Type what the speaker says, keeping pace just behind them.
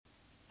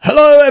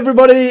Hello,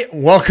 everybody.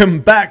 Welcome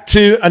back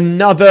to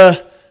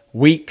another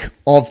week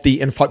of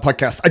the In Fight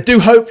podcast. I do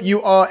hope you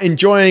are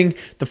enjoying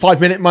the 5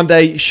 Minute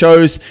Monday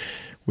shows.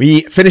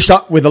 We finished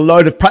up with a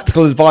load of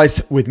practical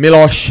advice with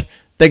Milos,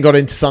 then got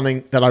into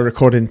something that I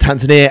recorded in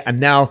Tanzania, and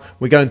now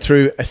we're going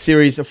through a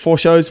series of 4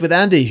 shows with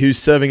Andy, who's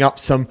serving up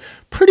some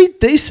pretty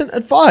decent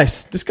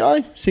advice. This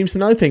guy seems to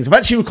know things. I've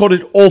actually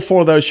recorded all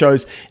 4 of those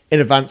shows in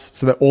advance,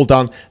 so they're all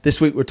done.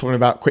 This week we're talking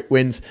about quick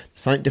wins,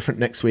 something different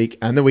next week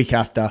and the week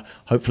after.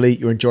 Hopefully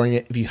you're enjoying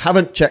it. If you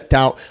haven't checked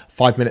out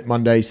 5 Minute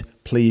Mondays,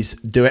 please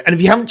do it. And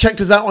if you haven't checked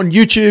us out on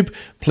YouTube,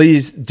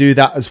 please do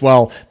that as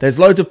well. There's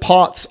loads of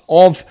parts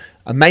of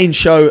a main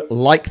show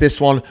like this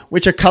one,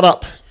 which are cut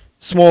up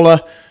smaller,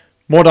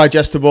 more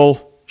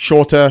digestible,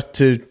 shorter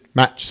to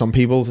match some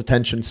people's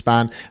attention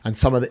span and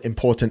some of the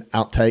important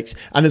outtakes,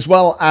 and as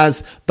well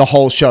as the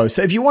whole show.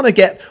 So if you want to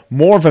get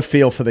more of a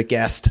feel for the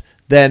guest,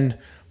 then,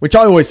 which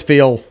I always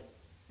feel,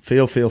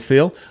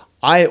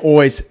 I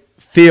always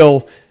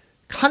feel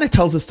kind of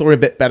tells the story a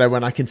bit better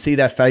when I can see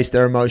their face,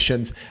 their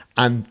emotions,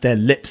 and their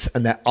lips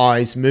and their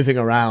eyes moving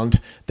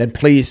around, then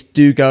please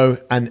do go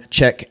and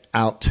check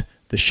out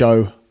the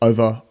show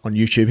over on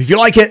YouTube. If you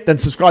like it, then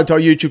subscribe to our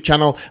YouTube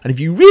channel. And if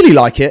you really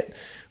like it,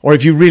 or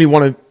if you really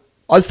want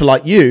us to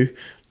like you,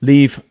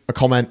 leave a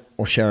comment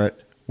or share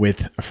it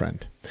with a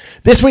friend.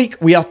 This week,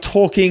 we are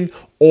talking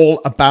all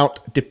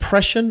about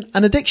depression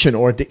and addiction,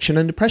 or addiction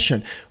and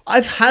depression.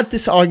 I've had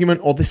this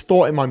argument or this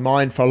thought in my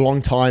mind for a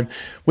long time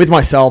with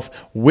myself.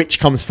 Which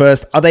comes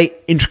first? Are they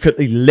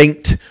intricately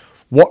linked?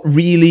 What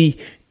really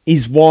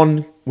is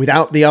one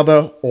without the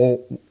other,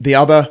 or the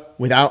other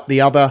without the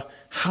other?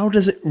 How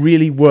does it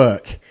really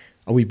work?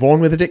 Are we born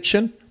with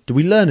addiction? Do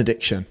we learn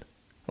addiction?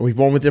 Are we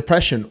born with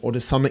depression, or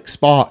does something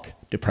spark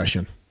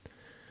depression?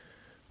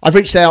 I've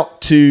reached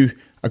out to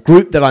a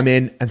group that I'm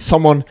in, and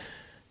someone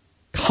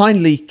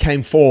kindly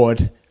came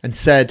forward and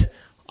said,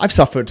 I've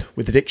suffered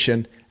with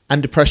addiction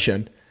and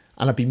depression,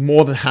 and I'd be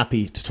more than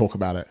happy to talk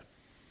about it.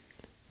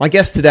 My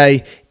guest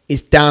today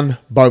is Dan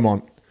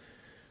Beaumont.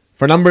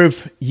 For a number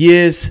of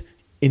years,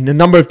 in a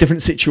number of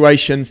different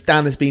situations,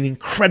 Dan has been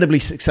incredibly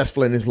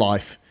successful in his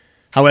life.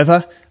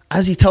 However,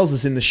 as he tells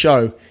us in the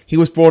show, he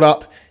was brought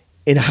up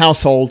in a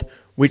household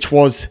which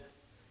was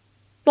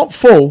not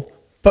full,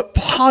 but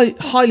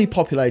highly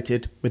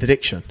populated with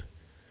addiction.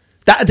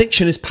 That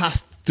addiction is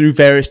passed through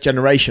various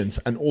generations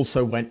and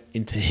also went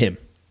into him.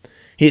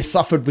 He has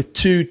suffered with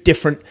 2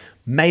 different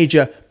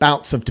major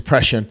bouts of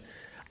depression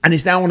and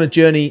is now on a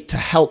journey to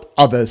help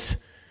others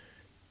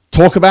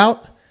talk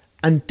about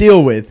and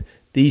deal with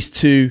these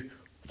 2,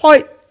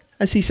 quite,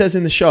 as he says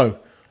in the show,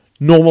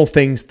 normal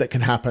things that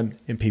can happen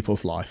in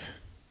people's life.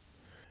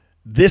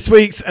 This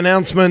week's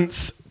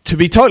announcements, to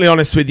be totally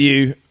honest with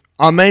you,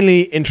 are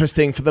mainly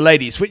interesting for the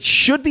ladies, which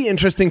should be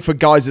interesting for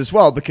guys as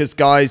well, because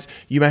guys,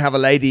 you may have a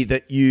lady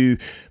that you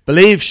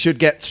believe should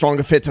get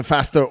stronger, fitter,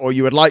 faster, or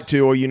you would like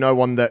to, or you know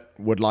one that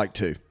would like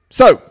to.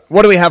 So,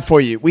 what do we have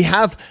for you? We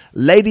have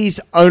ladies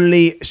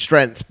only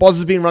strengths. Boz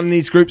has been running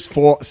these groups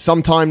for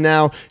some time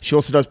now. She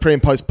also does pre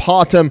and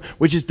postpartum,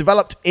 which is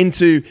developed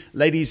into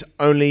ladies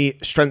only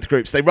strength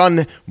groups. They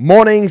run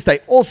mornings. They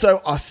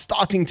also are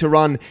starting to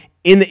run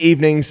in the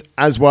evenings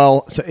as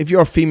well. So if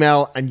you're a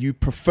female and you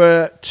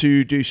prefer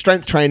to do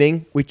strength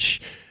training,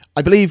 which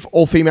I believe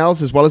all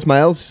females as well as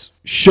males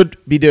should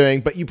be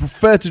doing, but you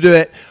prefer to do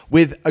it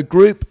with a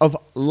group of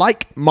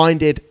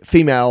like-minded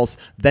females,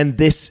 then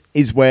this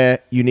is where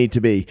you need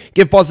to be.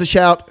 Give Boz a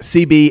shout,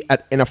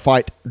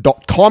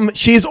 cb@innerfight.com.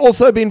 She has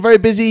also been very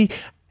busy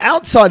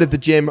outside of the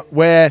gym,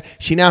 where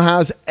she now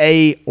has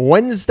a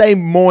Wednesday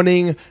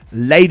morning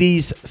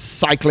ladies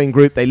cycling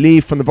group. They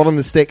leave from the bottom of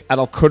the stick at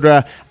Al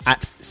Qudra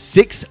at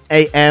 6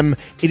 a.m.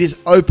 It is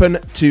open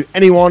to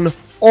anyone,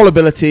 all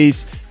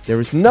abilities. There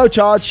is no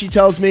charge, she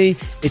tells me.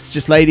 It's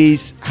just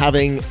ladies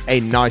having a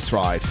nice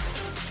ride.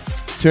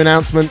 2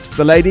 announcements for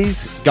the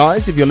ladies.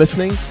 Guys, if you're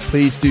listening,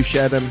 please do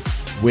share them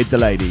with the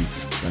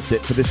ladies. That's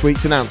it for this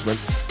week's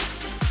announcements.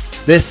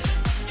 This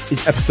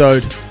is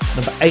episode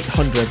number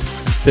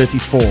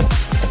 834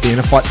 of the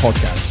Inner Fight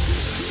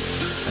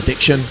podcast.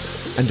 Addiction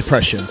and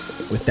depression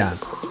with Dan.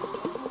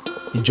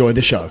 Enjoy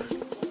the show.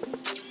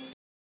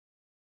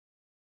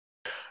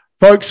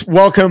 Folks,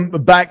 welcome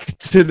back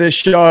to the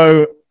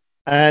show,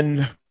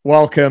 and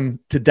welcome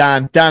to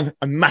Dan. Dan,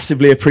 I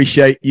massively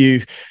appreciate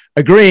you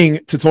agreeing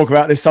to talk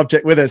about this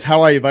subject with us.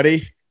 How are you,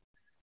 buddy?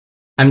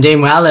 I'm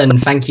doing well,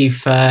 and thank you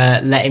for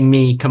letting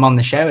me come on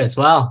the show as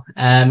well.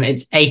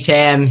 It's 8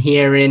 a.m.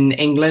 here in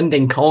England,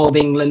 in cold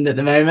England at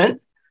the moment.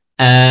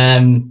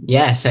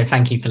 So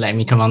thank you for letting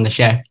me come on the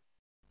show.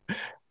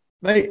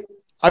 Mate,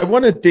 I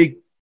want to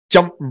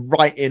jump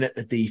right in at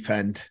the deep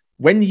end.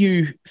 When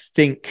you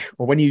think,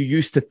 or when you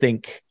used to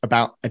think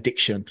about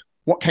addiction,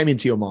 what came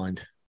into your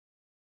mind?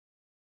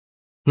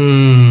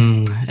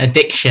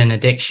 Addiction.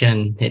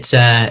 It's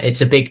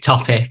a big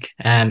topic,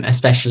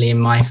 especially in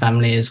my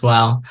family as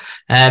well.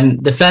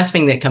 The first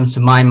thing that comes to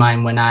my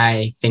mind when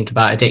I think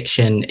about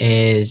addiction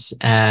is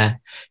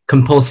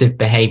compulsive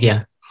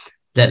behavior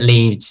that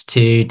leads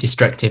to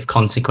destructive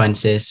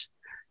consequences.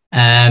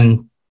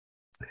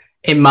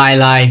 in my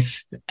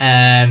life,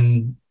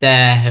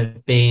 there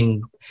have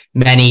been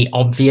many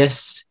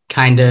obvious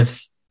kind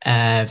of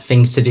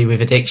things to do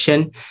with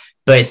addiction,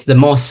 but it's the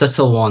more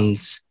subtle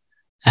ones.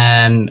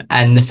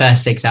 And the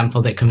first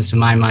example that comes to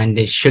my mind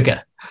is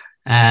sugar.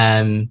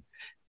 But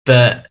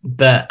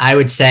I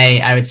would say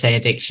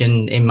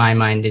addiction in my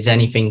mind is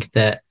anything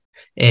that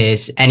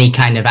is any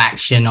kind of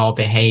action or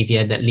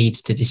behavior that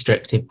leads to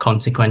destructive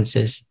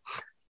consequences.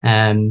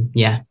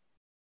 Yeah.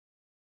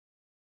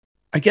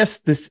 I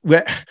guess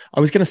I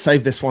was going to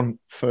save this one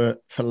for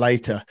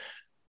later.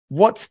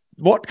 What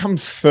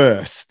comes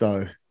first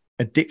though?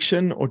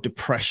 Addiction or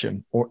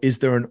depression, or is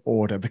there an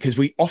order? Because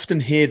we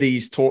often hear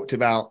these talked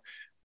about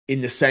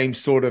in the same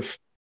sort of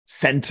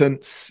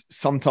sentence,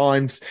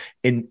 sometimes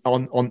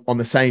on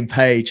the same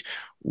page.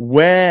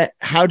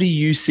 How do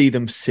you see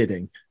them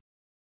sitting?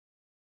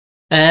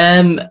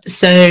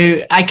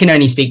 So I can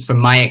only speak from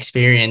my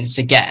experience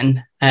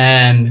again,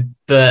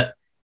 but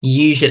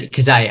usually,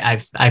 because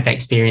I've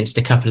experienced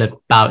a couple of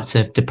bouts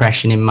of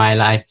depression in my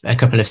life, a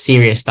couple of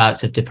serious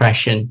bouts of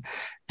depression,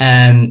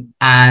 and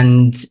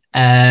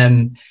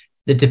the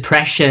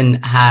depression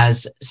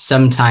has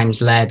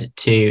sometimes led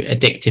to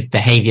addictive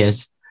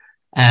behaviors.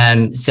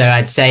 So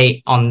I'd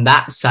say on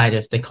that side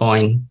of the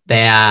coin,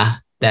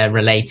 they're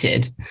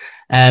related.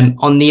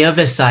 On the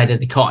other side of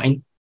the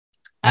coin,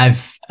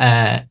 I've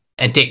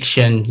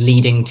addiction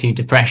leading to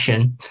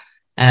depression.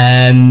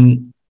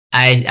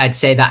 I'd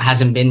say that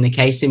hasn't been the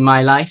case in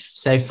my life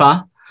so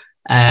far,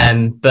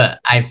 but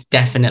I've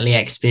definitely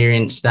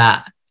experienced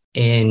that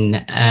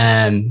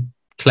in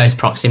close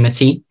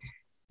proximity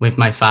with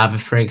my father,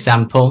 for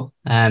example,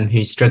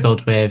 who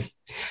struggled with,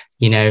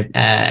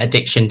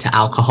 addiction to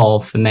alcohol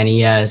for many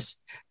years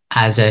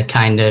as a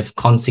kind of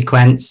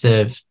consequence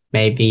of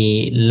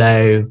maybe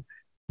low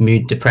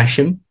mood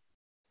depression.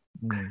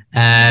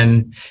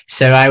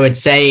 So I would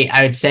say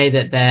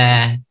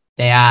that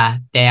they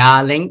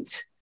are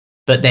linked,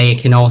 but they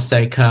can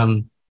also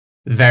come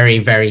very,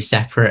 very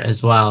separate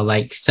as well.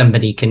 Like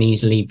somebody can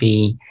easily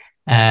be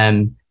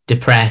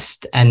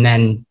depressed and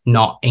then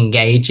not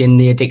engage in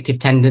the addictive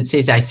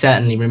tendencies. I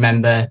certainly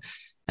remember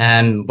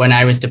when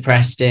I was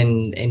depressed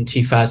in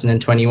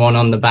 2021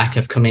 on the back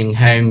of coming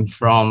home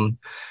from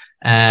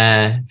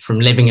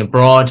living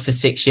abroad for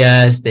 6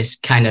 years, this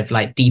kind of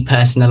like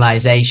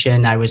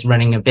depersonalization. I was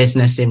running a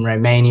business in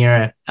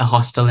Romania, a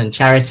hostel and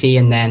charity,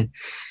 and then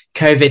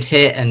COVID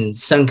hit and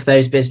sunk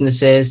those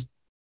businesses.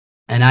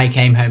 And I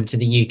came home to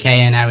the UK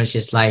and I was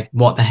just like,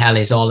 what the hell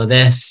is all of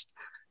this?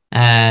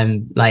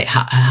 Like,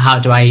 how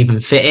do I even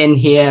fit in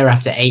here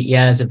after 8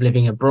 years of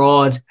living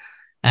abroad?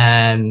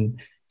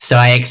 So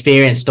I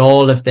experienced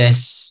all of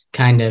this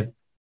kind of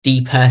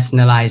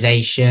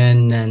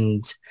depersonalization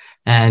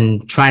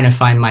and trying to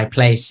find my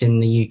place in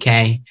the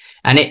UK.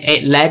 And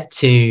it led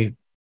to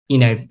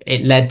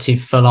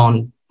full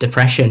on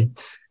depression.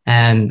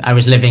 I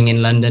was living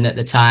in London at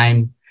the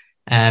time,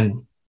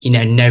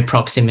 no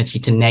proximity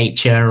to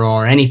nature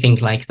or anything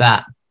like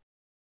that.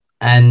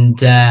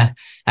 And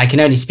I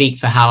can only speak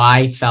for how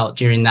I felt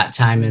during that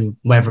time and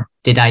whether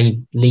did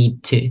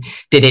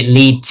it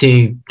lead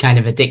to kind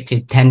of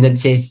addictive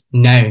tendencies?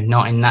 No,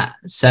 not in that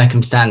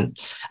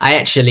circumstance. I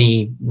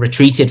actually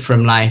retreated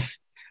from life.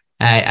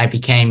 I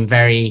became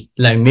very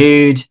low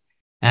mood.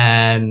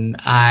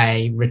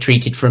 I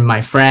retreated from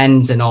my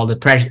friends and all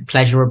the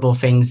pleasurable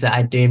things that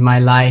I do in my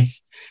life.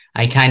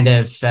 I kind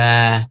of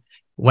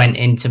went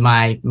into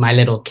my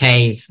little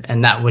cave,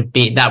 and that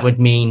would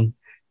mean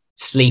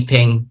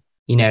sleeping,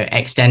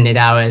 extended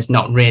hours,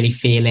 not really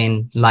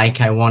feeling like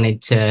I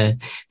wanted to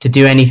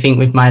do anything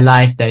with my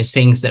life. Those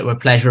things that were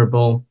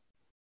pleasurable,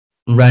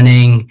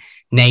 running,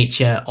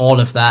 nature,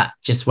 all of that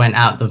just went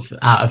out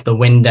of the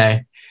window.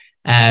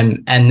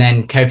 And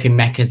then coping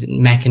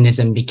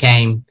mechanism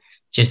became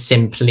just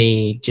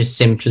simply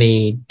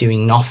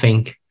doing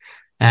nothing.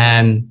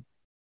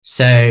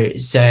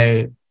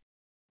 So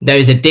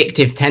those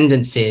addictive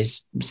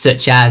tendencies,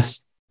 such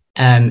as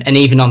and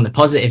even on the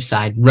positive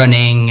side,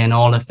 running and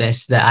all of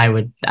this that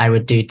I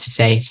would do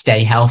to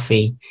stay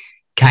healthy,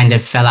 kind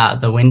of fell out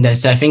of the window.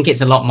 So I think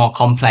it's a lot more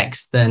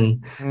complex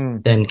than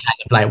kind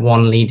of like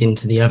one leading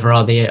to the other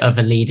or the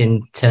other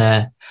leading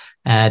to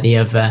the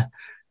other.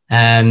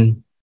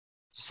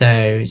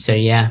 So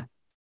yeah.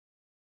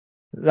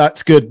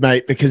 That's good,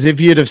 mate, because if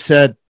you'd have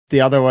said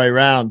the other way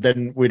around,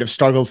 then we'd have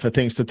struggled for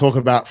things to talk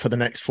about for the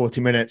next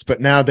 40 minutes. But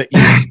now that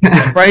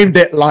you framed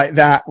it like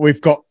that, we've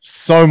got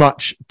so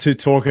much to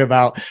talk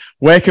about.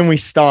 Where can we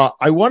start?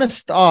 I want to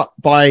start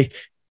by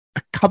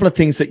a couple of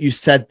things that you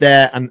said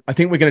there. And I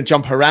think we're going to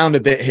jump around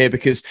a bit here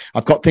because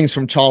I've got things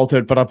from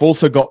childhood, but I've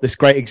also got this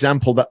great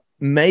example that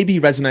maybe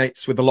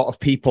resonates with a lot of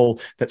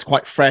people that's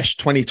quite fresh.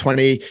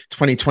 2020,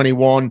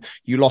 2021,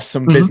 you lost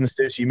some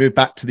businesses, you moved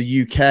back to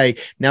the UK.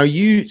 Now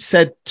you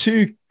said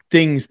two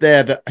things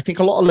there that I think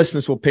a lot of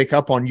listeners will pick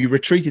up on. You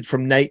retreated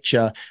from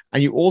nature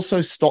and you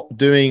also stopped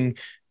doing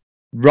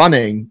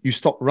running. You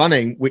stopped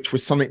running, which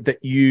was something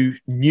that you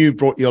knew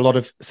brought you a lot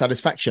of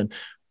satisfaction.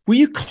 were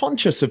you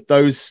conscious of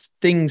those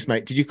things,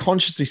 mate? Did you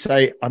consciously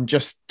say, I'm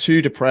just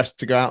too depressed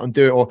to go out and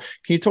do it? Or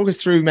can you talk us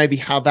through maybe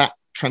how that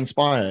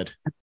transpired?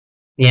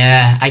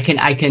 Yeah, I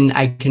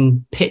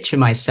can picture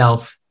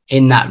myself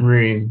in that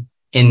room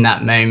in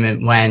that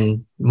moment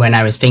when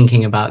I was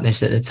thinking about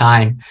this at the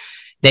time.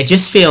 They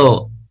just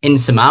feel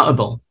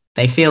insurmountable.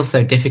 They feel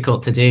so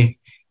difficult to do.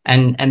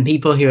 And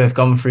people who have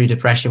gone through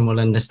depression will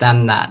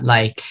understand that.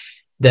 Like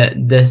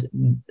the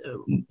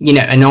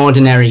an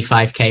ordinary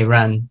 5K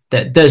run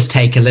that does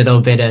take a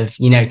little bit of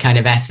kind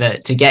of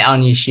effort to get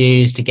on your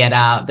shoes, to get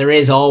out. There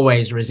is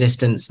always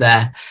resistance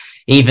there.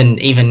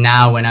 Even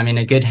now when I'm in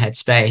a good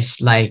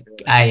headspace, like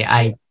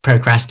I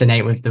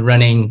procrastinate with the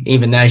running,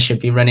 even though I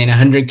should be running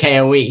 100K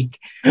a week.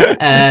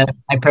 I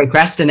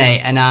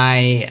procrastinate, and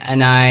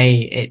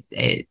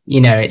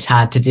it's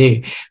hard to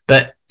do,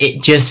 but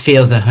it just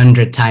feels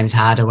 100 times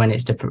harder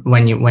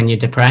when you're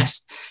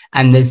depressed.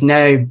 And there's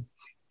no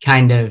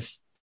kind of,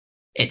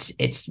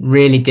 it's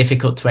really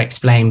difficult to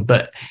explain,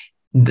 but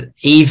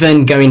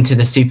even going to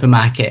the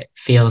supermarket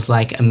feels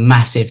like a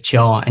massive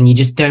chore, and you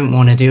just don't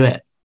want to do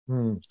it.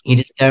 You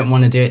just don't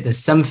want to do it. There's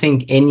something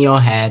in your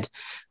head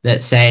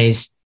that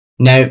says,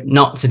 no,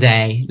 not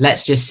today.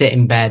 Let's just sit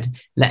in bed.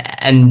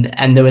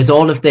 And there was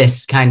all of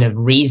this kind of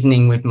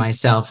reasoning with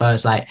myself. I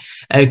was like,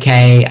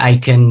 okay, I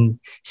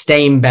can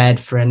stay in bed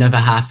for another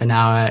half an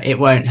hour. It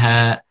won't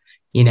hurt.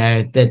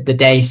 The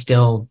day's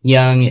still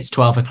young. It's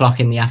 12 o'clock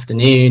in the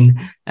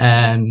afternoon.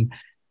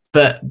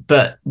 But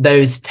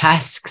those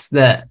tasks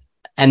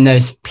and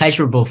those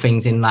pleasurable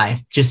things in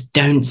life just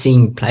don't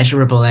seem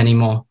pleasurable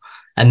anymore.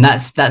 And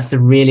that's the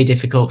really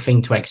difficult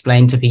thing to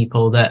explain to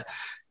people that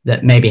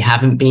maybe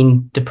haven't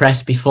been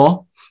depressed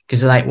before,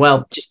 because they're like,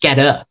 well, just get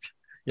up,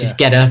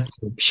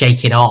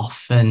 shake it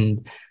off.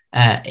 And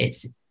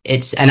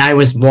and I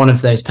was one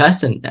of those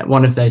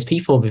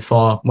people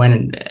before,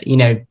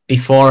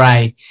 before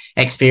I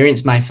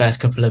experienced my first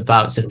couple of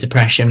bouts of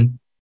depression,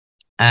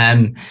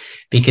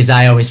 because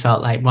I always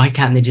felt like, why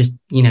can't they just,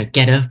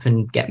 get up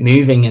and get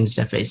moving and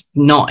stuff? It's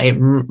not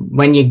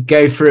when you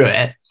go through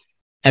it.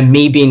 And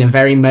me being a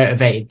very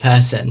motivated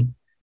person,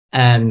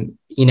 when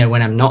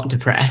I'm not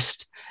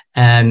depressed,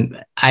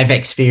 I've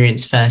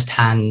experienced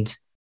firsthand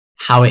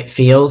how it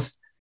feels.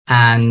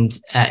 And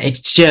it's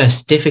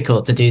just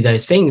difficult to do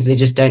those things. They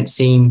just don't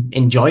seem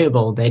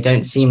enjoyable. They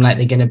don't seem like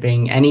they're going to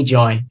bring any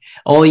joy.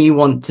 All you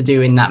want to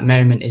do in that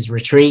moment is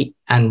retreat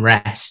and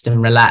rest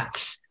and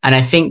relax. And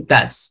I think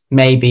that's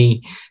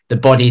maybe the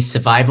body's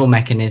survival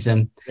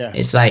mechanism. Yeah.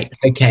 It's like,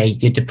 okay,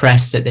 you're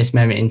depressed at this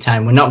moment in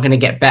time. We're not going to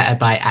get better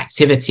by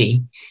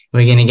activity.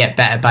 We're going to get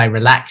better by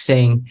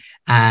relaxing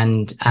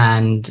and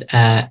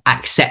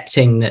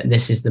accepting that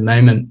this is the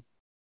moment.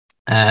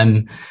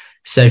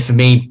 So for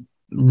me,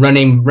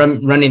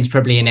 running is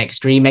probably an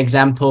extreme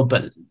example,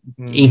 but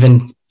even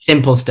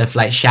simple stuff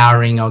like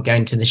showering or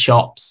going to the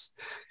shops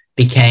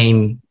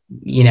became,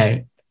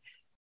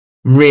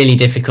 really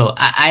difficult.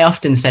 I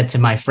often said to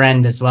my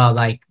friend as well,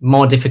 like,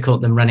 more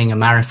difficult than running a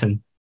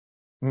marathon.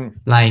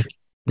 Like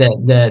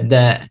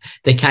the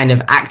kind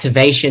of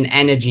activation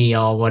energy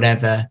or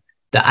whatever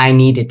that I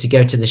needed to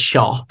go to the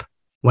shop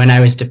when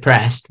I was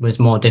depressed was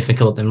more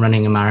difficult than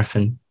running a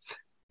marathon,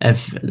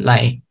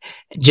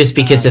 just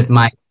because of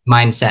my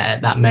mindset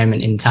at that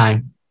moment in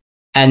time.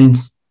 And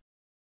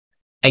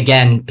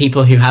again,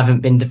 people who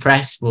haven't been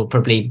depressed will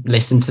probably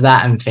listen to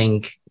that and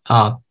think,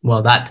 oh,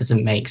 well, that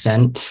doesn't make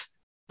sense.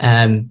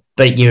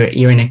 But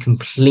you're in a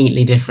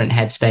completely different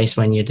headspace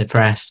when you're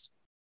depressed.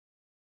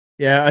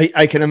 Yeah,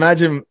 I can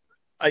imagine.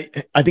 I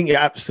think you're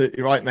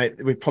absolutely right,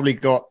 mate. We've probably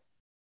got,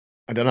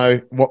 I don't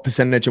know what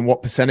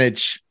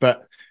percentage,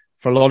 but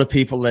for a lot of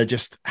people, they're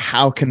just,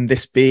 how can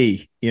this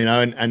be?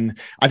 And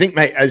I think,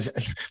 mate, as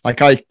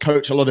like I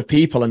coach a lot of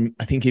people, and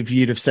I think if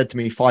you'd have said to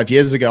me 5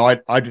 years ago,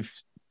 I'd have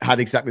had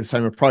exactly the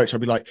same approach.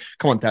 I'd be like,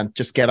 come on, Dan,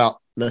 just get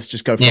up. Let's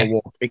just go for a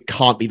walk. It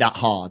can't be that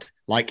hard.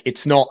 Like,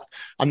 it's not,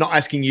 I'm not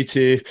asking you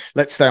to,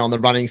 let's stay on the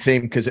running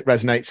theme because it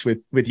resonates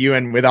with you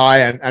and with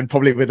and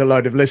probably with a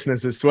load of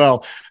listeners as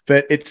well.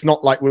 But it's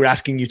not like we're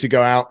asking you to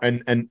go out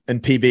and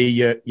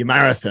PB your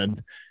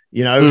marathon,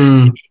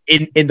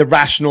 in the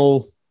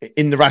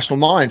rational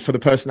mind for the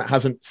person that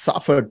hasn't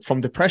suffered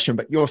from depression.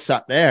 But you're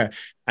sat there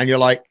and you're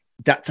like,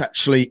 that's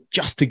actually,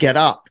 just to get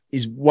up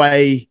is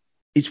way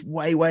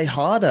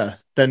harder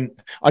than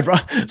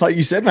like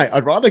you said, mate,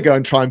 I'd rather go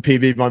and try and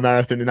PB my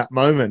marathon in that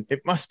moment.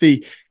 It must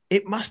be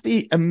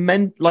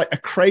like a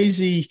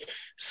crazy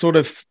sort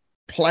of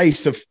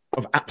place of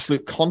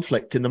absolute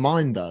conflict in the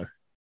mind, though,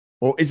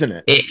 or isn't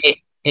it?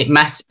 It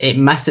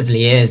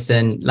massively is.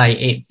 And like,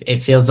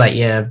 it feels like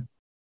you're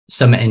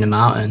summiting a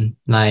mountain,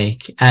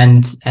 like,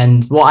 and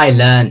what I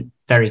learned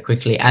very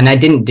quickly, and I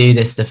didn't do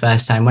this the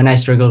first time when I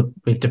struggled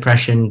with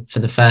depression for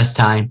the first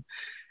time,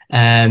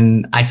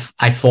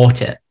 I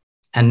fought it,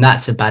 and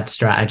that's a bad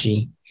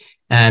strategy.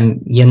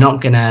 You're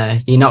not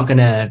gonna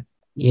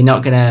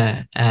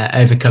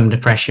overcome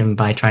depression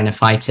by trying to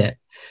fight it.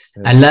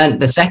 Yeah. I learned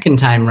the second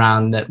time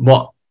round that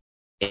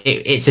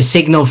it's a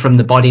signal from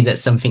the body that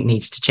something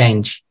needs to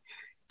change.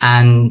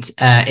 and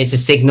it's a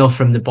signal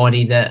from the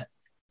body that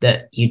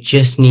you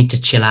just need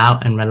to chill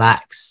out and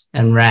relax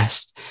and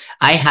rest.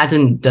 I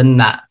hadn't done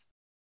that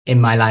in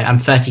my life. I'm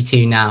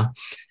 32 now,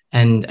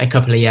 and a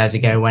couple of years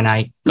ago when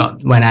I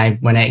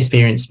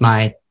experienced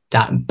my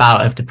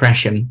bout of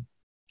depression,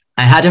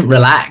 I hadn't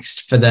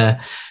relaxed for the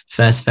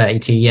first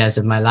 32 years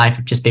of my life.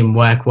 I've just been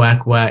work, go.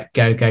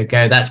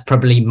 That's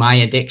probably my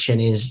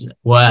addiction, is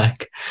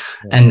work.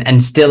 Yeah.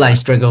 And still I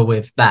struggle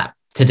with that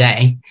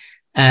today.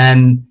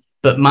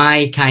 But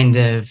my kind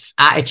of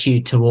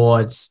attitude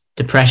towards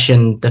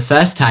depression the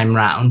first time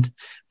round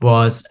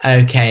was,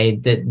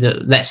 okay,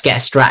 let's get a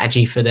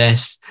strategy for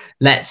this.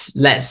 Let's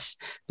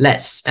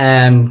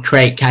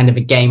create kind of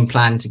a game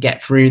plan to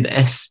get through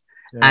this.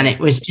 Yeah. And it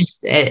was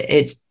just,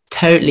 it's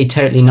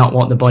totally not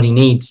what the body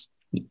needs.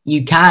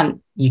 You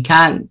can't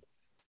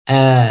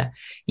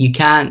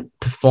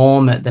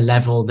perform at the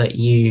level that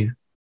you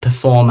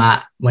perform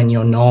at when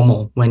you're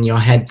normal, when your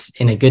head's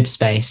in a good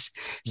space.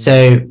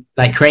 So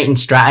like creating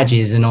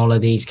strategies and all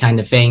of these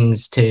kind of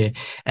things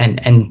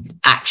and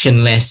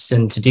action lists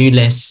and to-do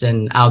lists,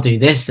 and I'll do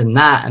this and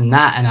that, and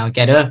I'll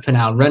get up and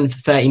I'll run for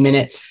 30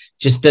 minutes,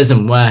 just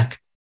doesn't work.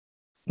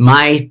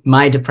 My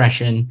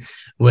depression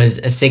was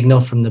a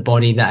signal from the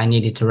body that I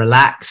needed to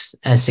relax,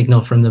 a signal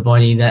from the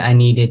body that I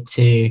needed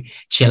to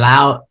chill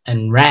out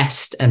and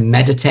rest and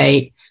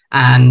meditate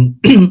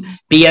and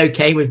be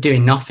okay with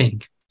doing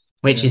nothing,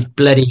 which is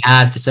bloody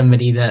hard for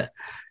somebody that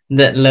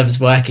loves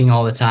working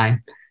all the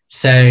time.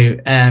 So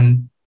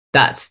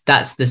that's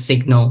the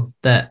signal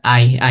that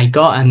I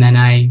got, and then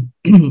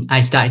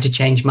I started to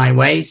change my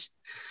ways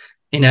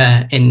in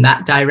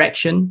that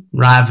direction,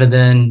 rather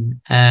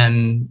than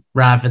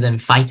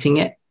fighting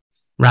it,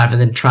 rather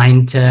than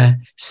trying to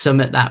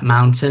summit that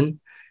mountain.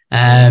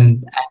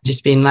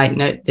 Just being like,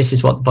 no, this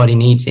is what the body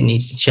needs. It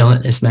needs to chill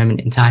at this moment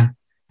in time.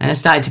 And I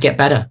started to get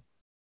better.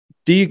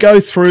 Do you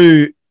go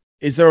through,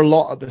 is there a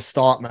lot at the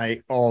start,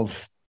 mate,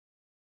 of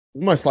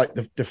almost like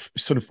the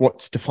sort of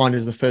what's defined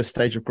as the first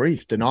stage of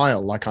grief,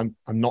 denial, like I'm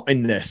not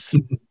in this.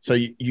 So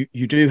you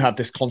do have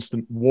this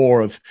constant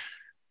war of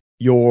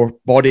your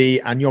body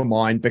and your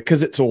mind,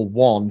 because it's all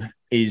one,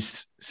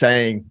 is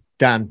saying,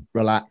 Dan,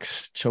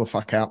 relax, chill the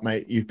fuck out,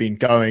 mate. You've been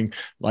going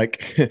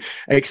like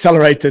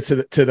accelerator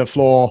to the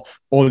floor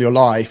all your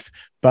life,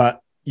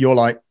 but you're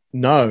like,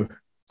 no,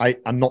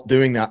 I'm not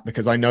doing that,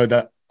 because I know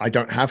that I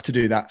don't have to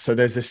do that. So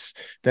there's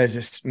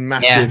this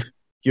massive,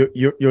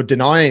 you're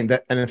denying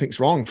that anything's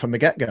wrong from the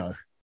get-go.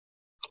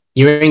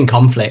 You're in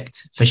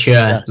conflict for sure.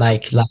 Yeah.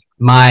 Like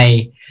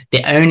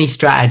the only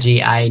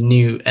strategy I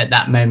knew at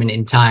that moment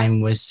in time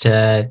was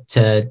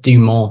to do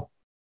more.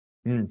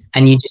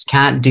 And you just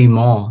can't do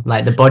more.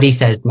 Like the body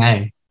says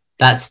no.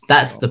 That's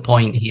the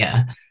point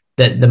here.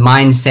 That the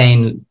mind's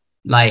saying,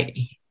 like,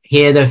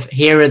 here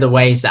are the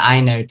ways that I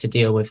know to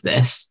deal with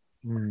this,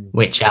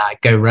 which are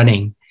go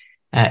running,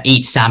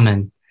 eat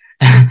salmon,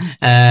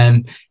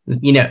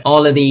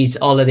 all of these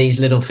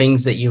little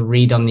things that you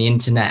read on the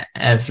internet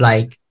of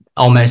like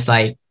almost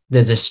like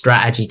there's a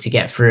strategy to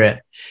get through it.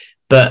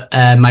 But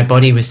my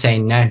body was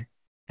saying no.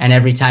 And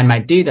every time I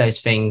do those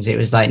things, it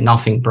was like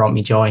nothing brought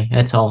me joy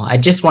at all. I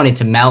just wanted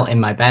to melt in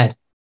my bed.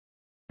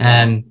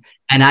 And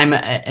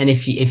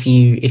if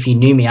you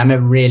knew me, I'm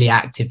a really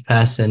active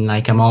person.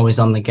 Like I'm always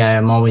on the go.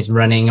 I'm always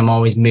running. I'm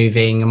always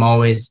moving. I'm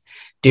always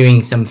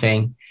doing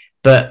something.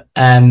 But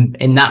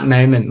in that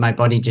moment, my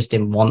body just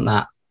didn't want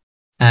that.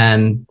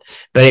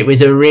 But it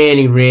was a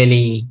really,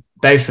 really,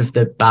 both of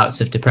the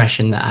bouts of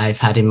depression that I've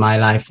had in my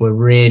life were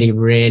really,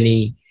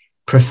 really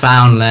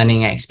profound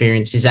learning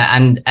experiences.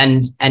 And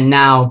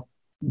now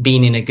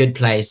being in a good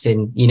place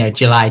in,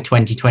 July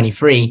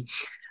 2023,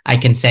 I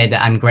can say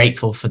that I'm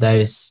grateful for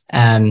those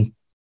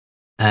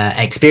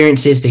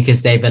experiences,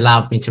 because they've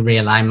allowed me to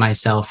realign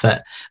myself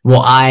at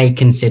what I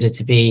consider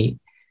to be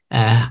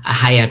a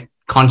higher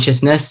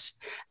consciousness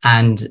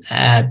and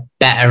a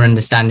better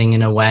understanding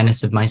and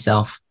awareness of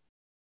myself.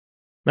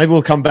 Maybe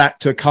we'll come back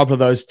to a couple of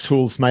those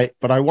tools, mate,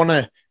 but I want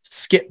to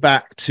skip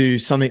back to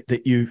something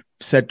that you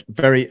said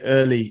very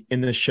early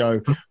in the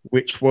show,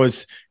 which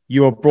was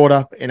you were brought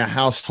up in a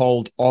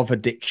household of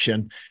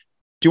addiction.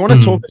 Do you want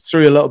to talk us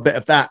through a little bit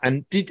of that?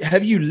 And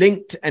have you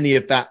linked any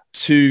of that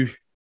to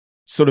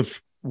sort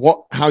of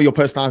how your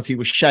personality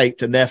was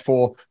shaped, and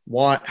therefore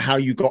how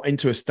you got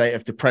into a state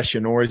of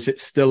depression? Or is it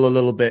still a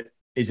little bit,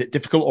 is it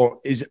difficult, or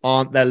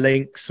aren't there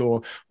links,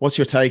 or what's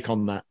your take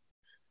on that?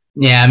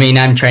 Yeah, I mean,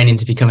 I'm training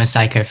to become a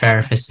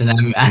psychotherapist,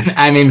 and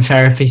I'm in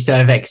therapy, so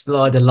I've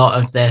explored a lot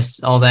of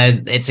this,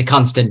 although it's a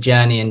constant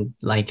journey, and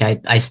like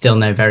I still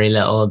know very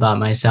little about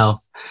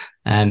myself,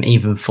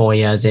 even 4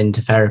 years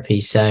into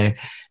therapy. So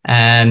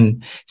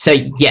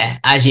yeah,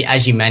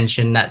 as you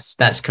mentioned,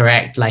 that's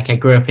correct. Like I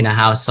grew up in a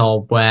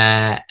household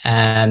where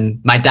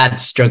my dad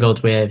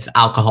struggled with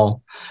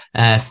alcohol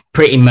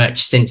pretty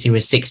much since he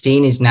was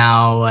 16. He's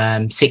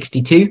now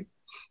 62,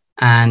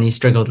 and he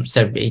struggled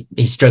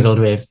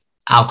with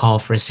alcohol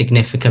for a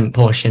significant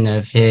portion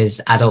of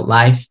his adult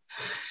life.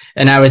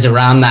 And I was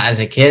around that as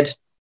a kid.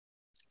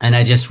 And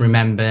I just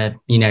remember,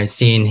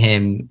 seeing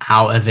him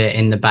out of it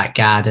in the back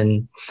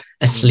garden,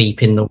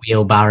 asleep in the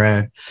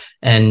wheelbarrow,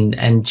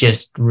 and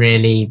just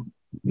really,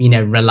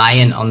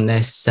 reliant on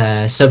this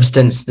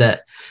substance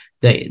that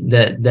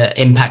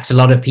impacts a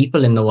lot of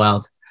people in the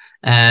world.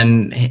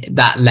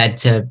 That led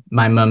to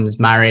my mum's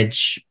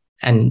marriage,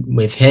 and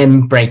with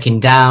him breaking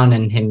down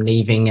and him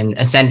leaving, and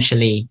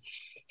essentially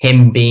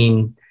him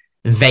being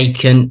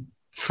vacant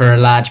for a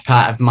large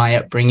part of my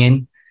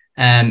upbringing.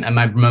 And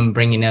my mum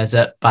bringing us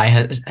up by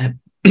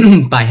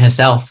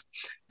herself.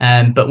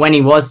 But when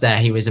he was there,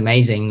 he was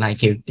amazing. Like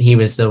he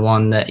was the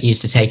one that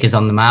used to take us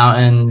on the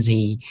mountains.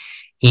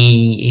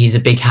 He's a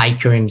big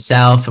hiker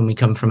himself, and we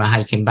come from a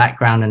hiking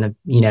background and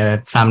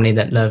a family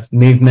that love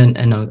movement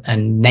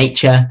and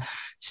nature.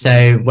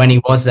 So when he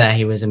was there,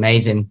 he was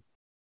amazing.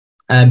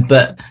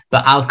 But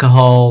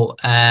alcohol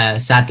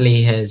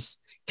sadly has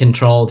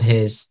controlled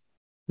his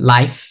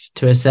life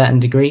to a certain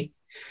degree,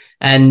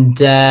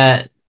 and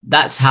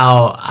that's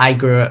how I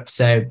grew up.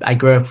 So I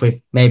grew up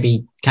with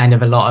maybe kind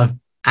of a lot of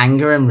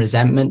anger and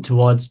resentment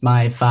towards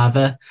my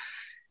father.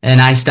 And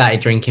I started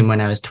drinking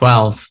when I was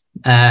 12.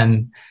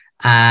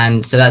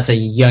 And so that's a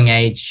young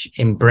age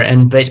in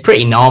Britain, but it's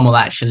pretty normal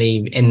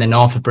actually in the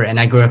north of Britain.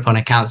 I grew up on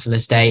a council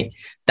estate.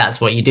 That's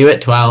what you do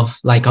at 12,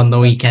 like on the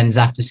weekends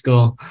after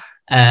school.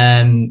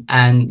 And,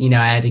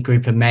 I had a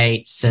group of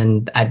mates,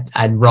 and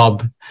I'd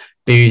rob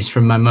booze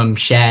from my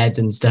mum's shed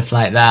and stuff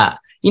like that.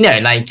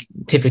 Like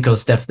typical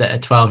stuff that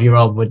a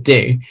 12-year-old would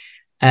do.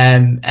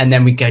 And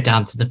then we'd go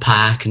down to the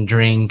park and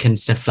drink and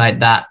stuff like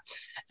that.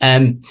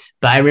 But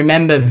I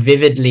remember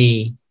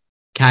vividly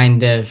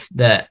kind of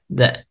that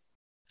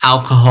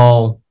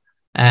alcohol,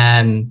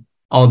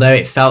 although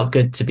it felt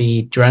good to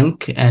be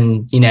drunk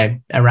and,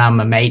 around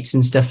my mates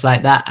and stuff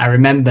like that, I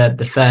remember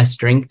the first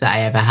drink that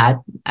I ever had,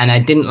 and I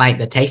didn't like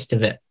the taste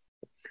of it.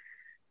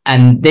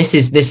 And this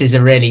is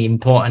a really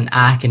important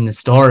arc in the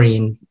story,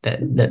 and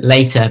that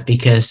later,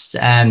 because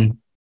I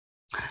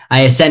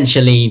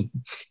essentially,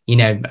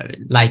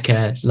 like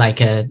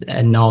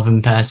a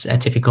northern person, a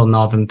typical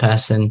northern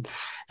person,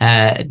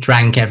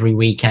 drank every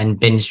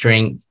weekend, binge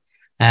drink.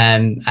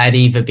 I'd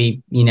either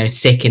be,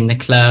 sick in the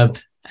club,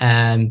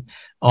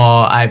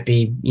 or I'd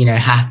be,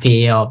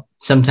 happy, or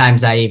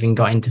sometimes I even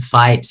got into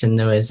fights, and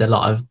there was a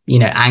lot of,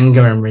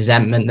 anger and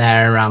resentment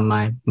there around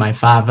my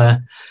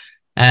father.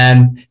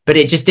 But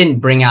it just didn't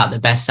bring out the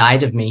best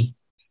side of me.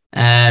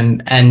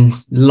 And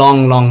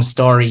long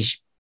story,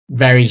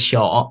 very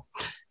short,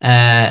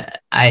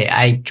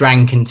 I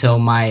drank until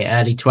my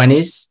early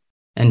 20s,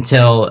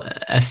 until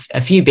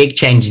a few big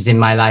changes in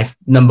my life.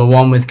 Number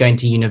one was going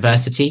to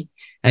university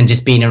and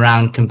just being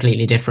around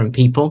completely different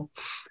people.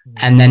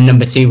 And then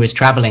number two was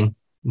traveling,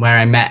 where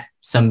I met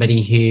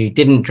somebody who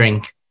didn't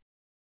drink.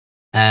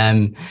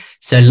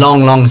 So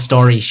long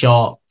story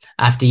short,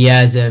 after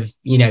years of,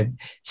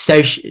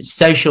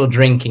 social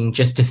drinking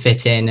just to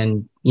fit in,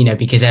 and,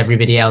 because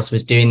everybody else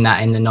was doing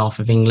that in the north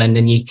of England,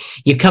 and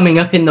you're coming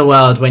up in the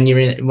world when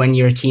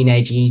you're a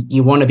teenager,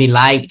 you want to be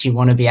liked, you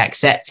want to be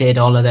accepted,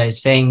 all of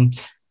those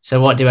things. So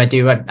what do? I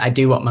do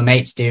what my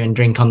mates do and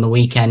drink on the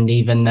weekend,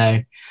 even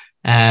though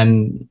I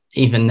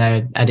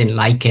didn't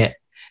like it.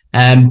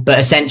 But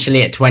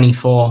essentially at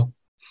 24,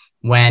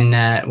 when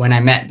I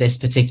met this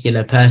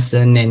particular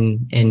person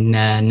in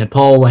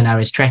Nepal, when I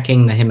was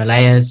trekking the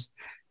Himalayas,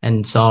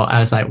 and so I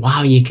was like,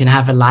 wow, you can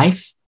have a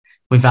life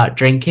without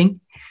drinking.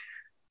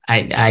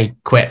 I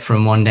quit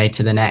from one day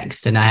to the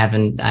next, and I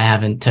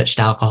haven't touched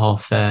alcohol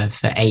for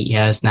 8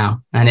 years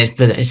now, and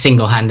it's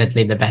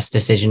single-handedly the best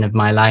decision of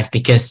my life,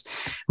 because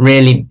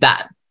really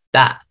that's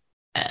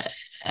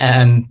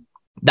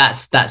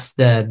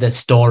the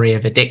story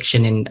of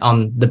addiction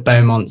on the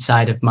Beaumont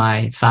side of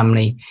my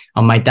family.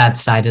 On my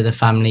dad's side of the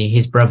family,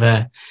 his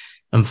brother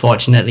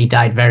unfortunately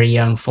died very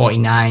young,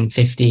 49,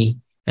 50,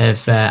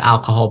 of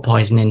alcohol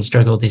poisoning,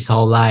 struggled his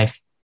whole life.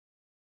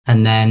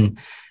 And then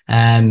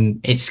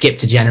it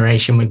skipped a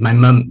generation with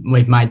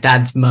my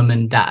dad's mum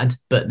and dad,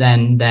 but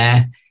then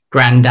their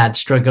granddad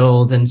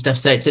struggled and stuff.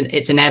 So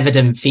it's an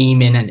evident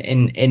theme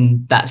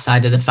in that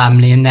side of the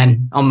family. And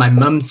then on my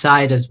mum's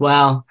side as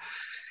well,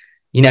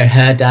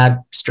 her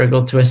dad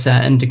struggled to a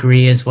certain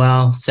degree as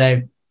well.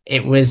 So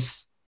it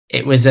was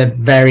a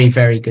very,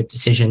 very good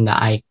decision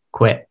that I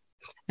quit.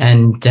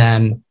 And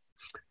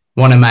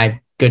one of my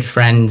good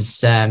friends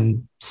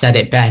said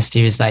it best.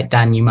 He was like,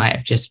 Dan, you might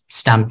have just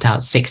stamped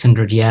out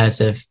 600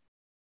 years of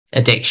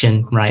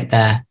addiction right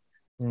there.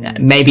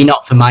 Maybe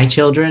not for my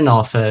children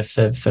or for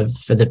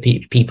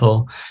the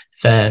people,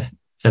 for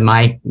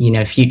my,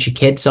 future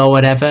kids or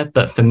whatever.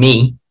 But for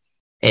me,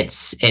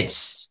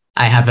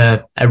 I have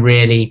a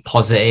really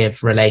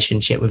positive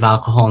relationship with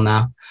alcohol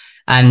now.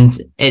 And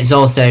it's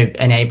also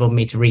enabled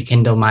me to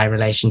rekindle my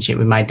relationship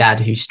with my dad,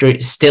 who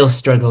still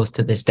struggles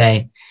to this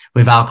day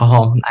with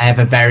alcohol. I have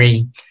a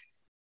very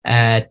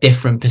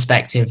different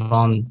perspective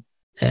on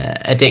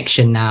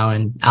addiction now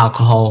and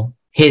alcohol,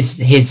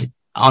 his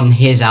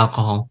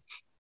alcohol.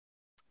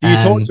 Do you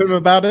talk to him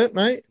about it,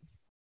 mate?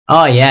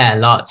 Oh yeah,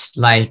 lots.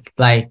 Like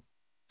I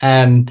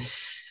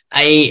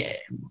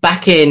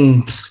back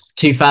in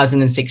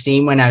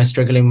 2016, when I was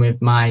struggling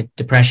with my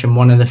depression,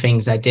 one of the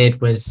things I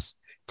did was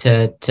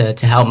to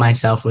help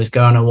myself was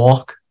go on a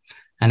walk.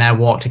 And I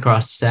walked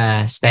across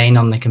Spain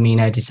on the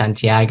Camino de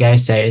Santiago.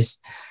 So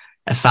it's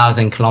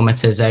 1,000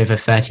 kilometers over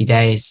 30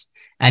 days.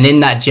 And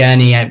in that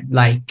journey, I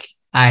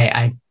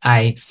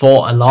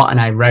thought a lot and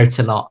I wrote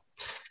a lot.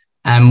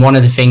 And one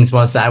of the things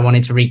was that I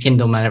wanted to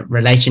rekindle my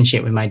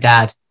relationship with my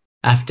dad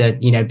after,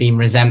 being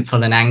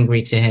resentful and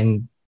angry to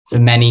him for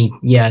many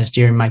years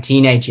during my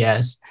teenage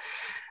years.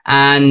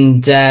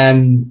 And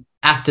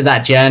after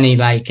that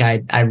journey,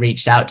 I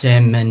reached out to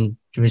him and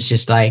was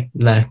just like,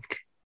 look,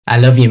 I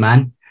love you,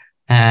 man.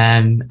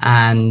 And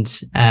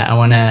I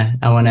want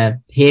to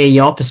hear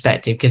your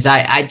perspective, because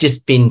I'd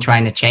just been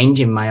trying to change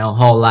him my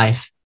whole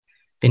life.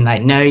 Been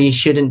like, no, you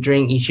shouldn't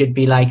drink. You should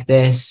be like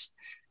this.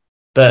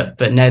 But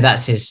no,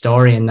 that's his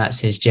story and that's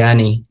his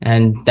journey.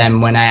 And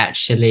then when I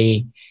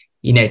actually,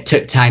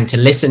 took time to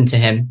listen to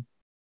him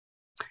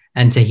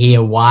and to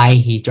hear why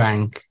he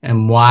drank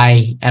and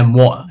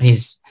what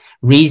his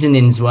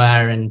reasonings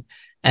were and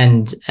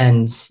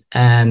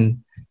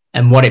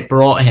what it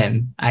brought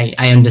him,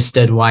 I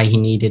understood why he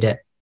needed it.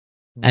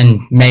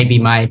 And maybe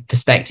my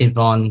perspective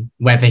on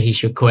whether he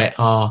should quit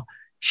or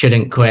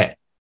shouldn't quit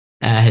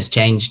has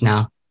changed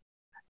now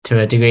to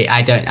a degree.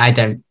 I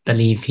don't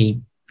believe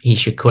he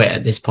should quit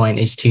at this point.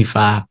 It's too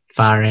far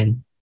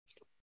in.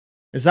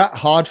 Is that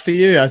hard for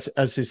you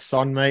as his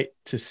son, mate,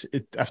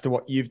 after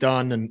what you've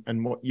done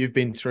and what you've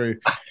been through?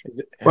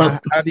 How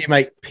do you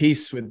make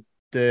peace with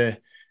the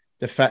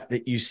fact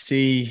that you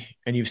see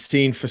and you've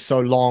seen for so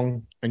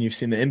long, and you've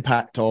seen the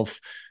impact of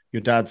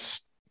your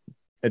dad's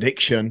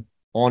addiction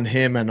on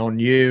him and on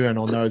you and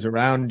on those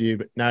around you,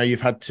 but now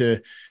you've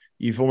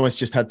almost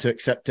just had to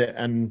accept it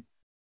and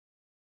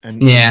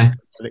let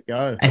it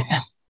go?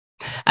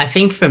 I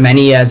think for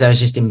many years I was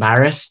just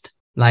embarrassed.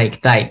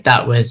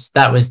 That was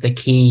the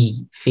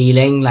key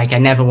feeling. I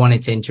never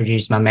wanted to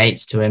introduce my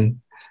mates to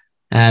him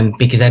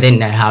because I didn't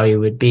know how he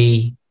would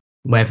be,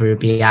 whether he would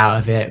be out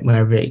of it,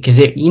 because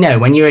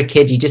when you're a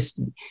kid,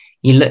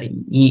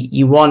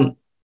 you want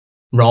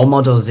role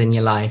models in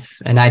your life,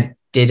 and I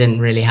didn't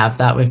really have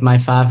that with my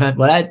father.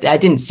 Well, I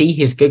didn't see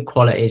his good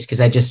qualities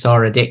because I just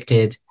saw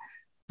addicted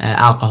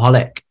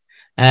alcoholic.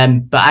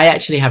 But I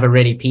actually have a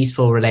really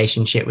peaceful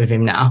relationship with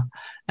him now,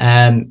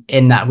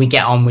 in that we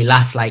get on, we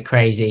laugh like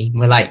crazy.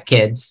 We're like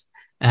kids.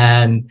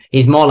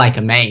 He's more like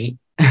a mate,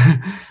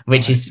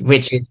 which is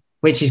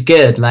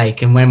good.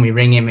 And when we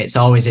ring him, it's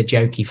always a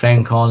jokey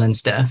phone call and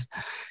stuff.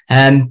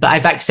 But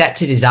I've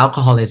accepted his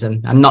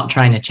alcoholism. I'm not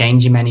trying to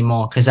change him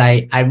anymore, because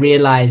I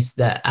realized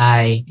that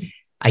I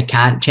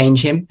can't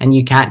change him, and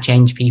you can't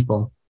change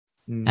people.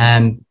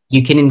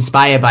 You can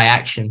inspire by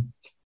action.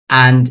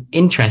 And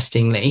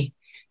interestingly,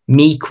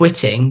 me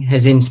quitting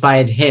has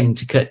inspired him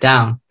to cut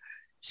down.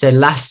 So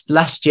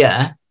last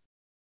year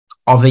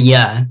of a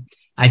year,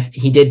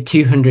 he did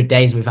 200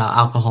 days without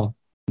alcohol,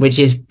 which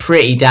is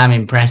pretty damn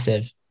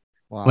impressive.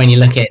 Wow. When you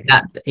look at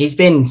that. He's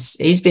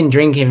been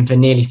drinking for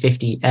nearly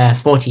 40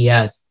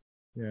 years.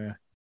 Yeah,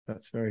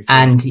 that's very cool.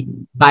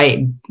 And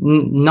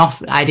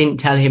I didn't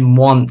tell him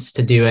once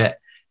to do it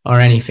or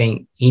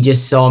anything. He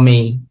just saw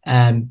me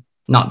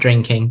not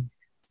drinking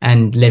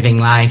and living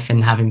life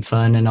and having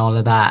fun and all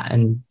of that,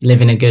 and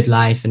living a good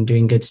life and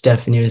doing good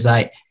stuff. And he was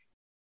like,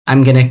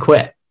 I'm going to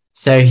quit.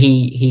 So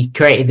he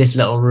created this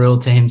little rule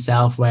to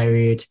himself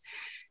where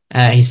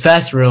his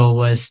first rule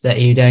was that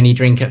he would only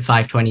drink at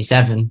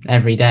 5:27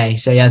 every day.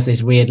 So he has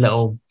this weird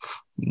little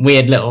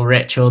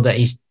ritual that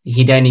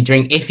he'd only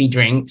drink, if he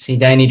drinks,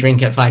 he'd only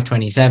drink at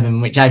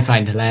 5:27, which I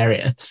find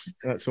hilarious.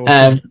 That's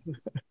awesome.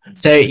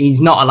 So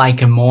he's not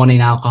like a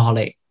morning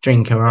alcoholic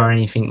drinker or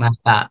anything like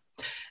that.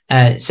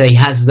 So he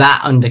has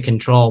that under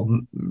control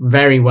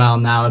very well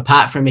now,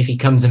 apart from if he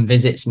comes and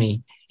visits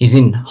me. He's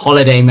in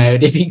holiday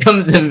mode if he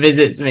comes and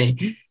visits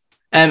me.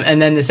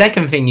 And then the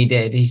second thing he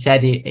did, he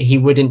said he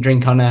wouldn't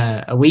drink on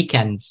a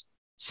weekend.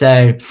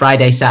 So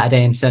Friday,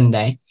 Saturday and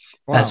Sunday.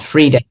 Wow. That's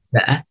 3 days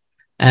there.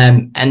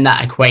 And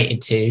that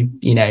equated to,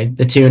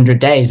 the 200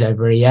 days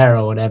over a year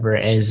or whatever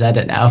it is. I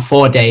don't know,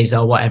 4 days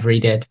or whatever he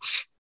did.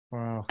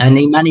 Wow. And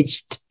he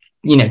managed,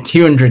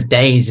 200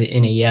 days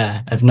in a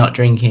year of not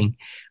drinking,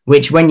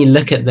 which when you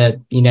look at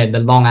the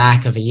long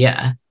arc of a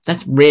year,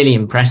 that's really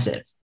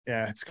impressive.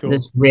 Yeah, it's cool.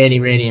 That's really,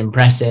 really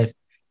impressive.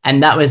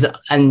 And that was,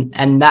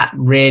 and that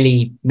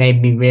really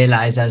made me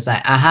realize, I was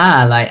like,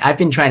 I've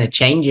been trying to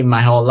change him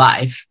my whole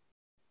life.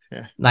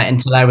 Yeah.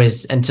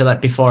 Until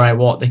before I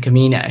walked the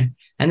Camino,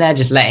 and then I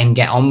just let him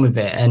get on with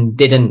it and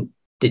didn't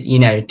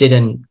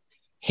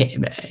hit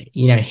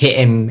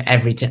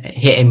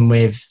him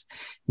with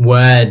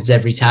words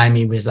every time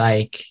he was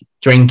like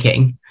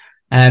drinking.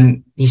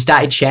 He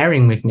started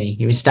sharing with me.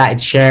 He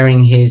started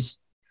sharing his,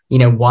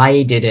 why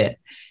he did it.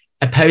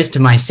 Opposed to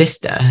my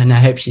sister, and I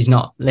hope she's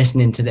not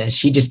listening to this,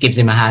 she just gives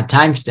him a hard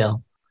time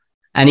still.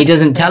 And he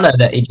doesn't tell her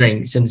that he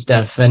drinks and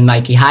stuff, and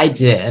he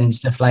hides it and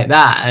stuff like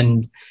that.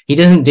 And he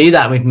doesn't do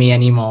that with me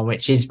anymore,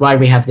 which is why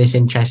we have this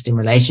interesting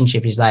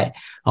relationship. He's like,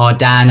 oh,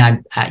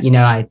 Dan,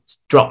 I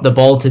dropped the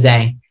ball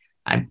today.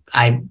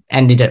 I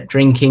ended up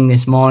drinking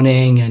this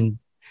morning and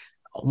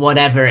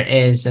whatever it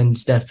is and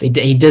stuff.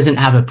 He doesn't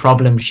have a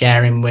problem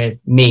sharing with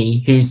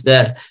me, who's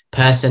the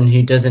person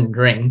who doesn't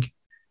drink.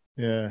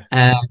 Yeah.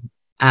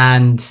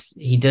 And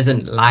he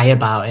doesn't lie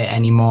about it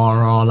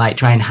anymore or like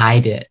try and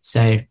hide it.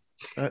 So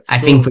That's I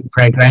cool. think we've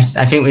progressed.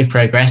 I think we've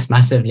progressed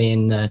massively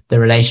in the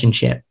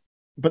relationship.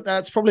 But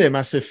that's probably a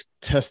massive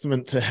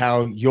testament to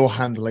how you're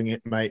handling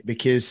it, mate,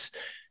 because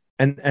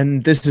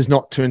and this is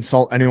not to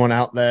insult anyone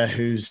out there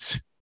who's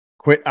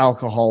quit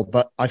alcohol,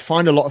 but I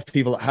find a lot of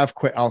people that have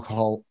quit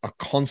alcohol are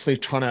constantly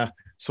trying to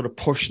sort of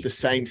push the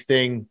same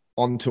thing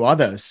onto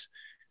others.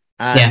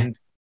 And,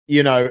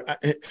 you know,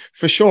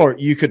 for sure,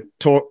 you could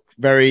talk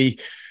very,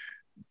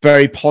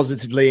 very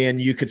positively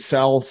and you could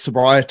sell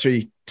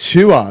sobriety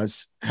to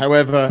us.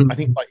 However, I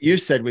think like you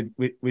said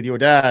with your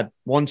dad,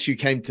 once you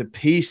came to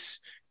peace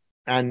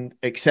and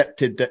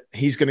accepted that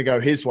he's going to go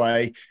his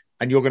way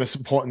and you're going to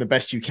support him the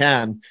best you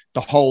can,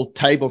 the whole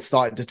table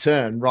started to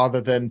turn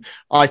rather than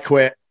I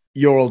quit,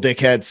 you're all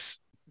dickheads,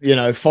 you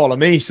know, follow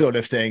me sort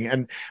of thing.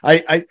 And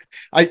I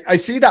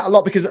see that a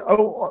lot because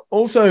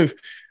also, I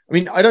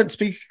mean, I don't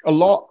speak a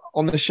lot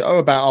on the show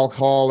about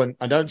alcohol and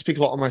I don't speak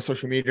a lot on my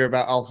social media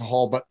about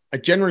alcohol, but I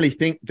generally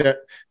think that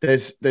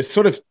there's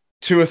sort of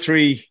 2 or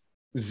 3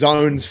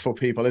 zones for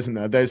people, isn't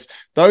there? There's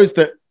those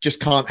that just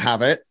can't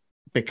have it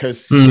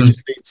because it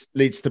just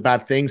leads to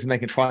bad things and they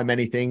can try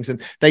many things and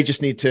they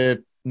just need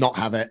to not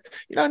have it,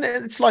 you know. And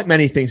it's like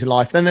many things in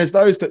life. Then there's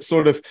those that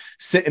sort of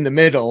sit in the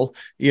middle,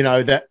 you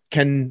know, that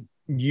can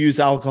use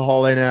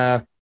alcohol in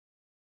a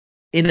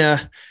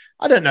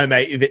I don't know,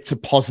 mate, if it's a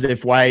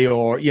positive way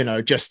or, you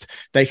know, just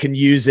they can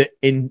use it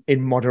in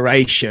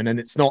moderation and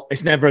it's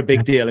never a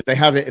big deal if they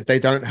have it, if they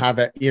don't have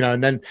it, you know.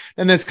 And then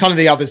there's kind of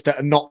the others that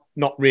are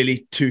not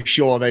really too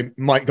sure. They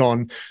might go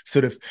on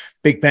sort of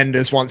big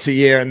benders once a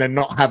year and then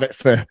not have it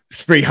for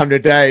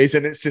 300 days.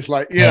 And it's just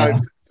like, you know,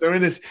 so we're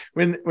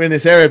in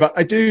this area, but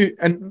I do,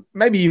 and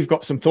maybe you've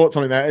got some thoughts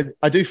on it there.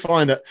 I do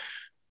find that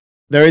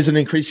there is an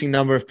increasing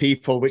number of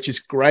people, which is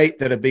great,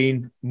 that have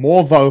been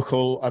more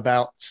vocal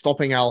about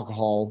stopping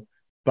alcohol,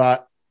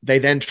 but they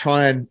then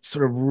try and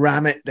sort of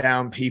ram it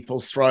down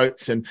people's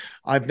throats. And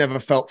I've never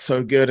felt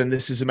so good. And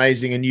this is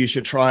amazing. And you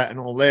should try it and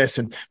all this.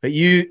 But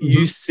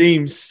you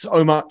seem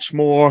so much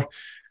more,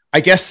 I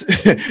guess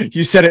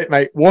you said it,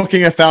 mate,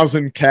 walking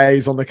 1,000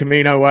 Ks on the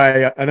Camino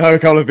Way. I know a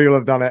couple of people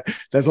have done it.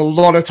 There's a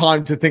lot of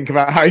time to think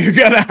about how you're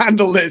going to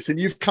handle this. And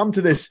you've come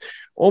to this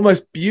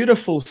almost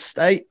beautiful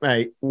state,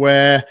 mate,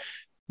 where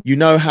you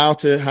know how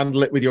to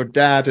handle it with your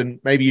dad and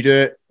maybe you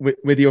do it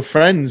with your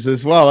friends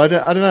as well. I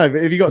don't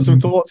know. Have you got some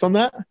thoughts on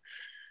that?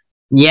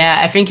 Yeah,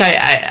 I think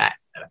I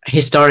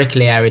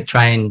historically I would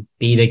try and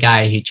be the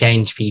guy who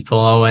changed people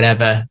or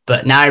whatever.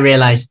 But now I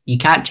realize you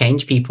can't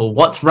change people.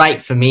 What's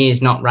right for me is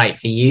not right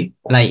for you.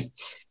 Like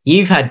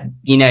you've had,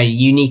 you know,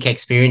 unique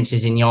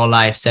experiences in your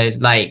life. So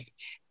like,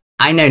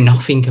 I know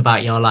nothing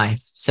about your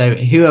life. So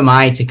who am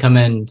I to come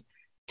and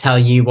tell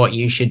you what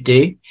you should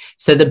do?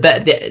 So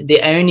the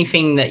only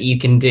thing that you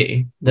can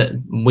do, that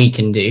we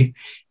can do,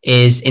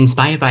 is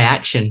inspire by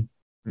action.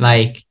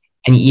 Like,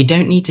 and you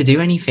don't need to do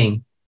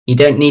anything. You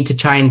don't need to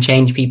try and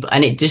change people.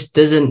 And it just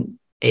doesn't,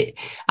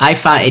 I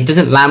find it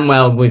doesn't land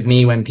well with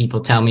me when people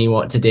tell me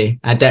what to do.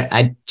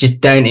 I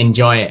just don't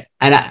enjoy it.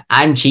 And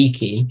I'm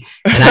cheeky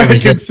and I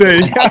resist.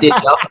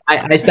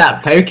 I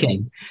start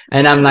poking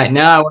and I'm like,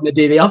 no, I want to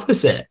do the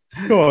opposite.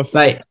 Of course.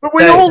 Like, but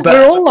we're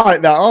all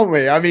like that, aren't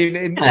we? I mean,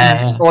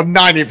 or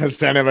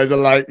 90% of us are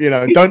like, you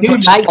know, don't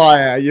touch the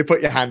fire, you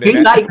put your hand in it.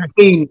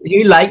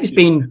 Who likes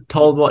being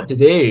told what to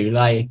do?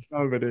 Like,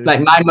 nobody.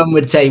 Like my mum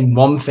would say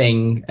one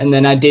thing and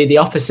then I'd do the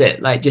opposite,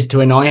 like just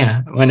to annoy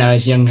her when I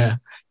was younger.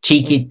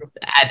 Cheeky,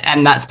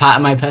 and that's part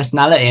of my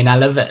personality and I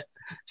love it.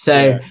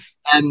 So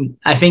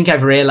I think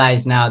I've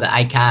realized now that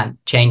I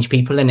can't change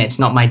people and it's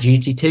not my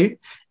duty to,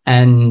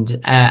 and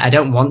I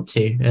don't want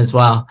to as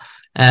well.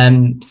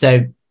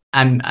 So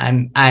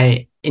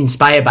I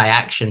inspire by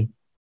action,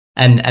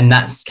 and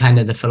that's kind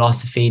of the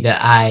philosophy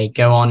that I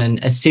go on.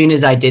 And as soon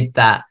as I did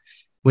that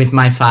with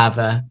my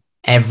father,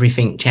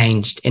 everything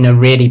changed in a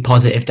really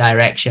positive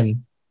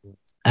direction.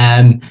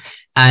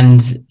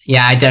 And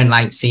yeah, I don't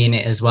like seeing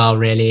it as well,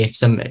 really.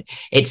 If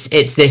it's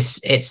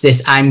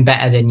this I'm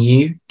better than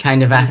you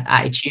kind of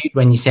attitude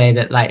when you say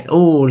that, like,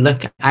 oh,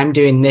 look, I'm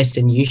doing this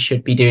and you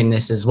should be doing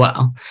this as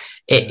well.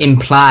 It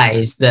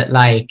implies that,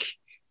 like,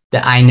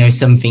 that I know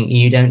something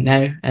you don't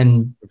know,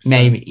 and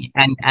maybe,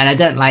 and I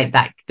don't like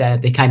that,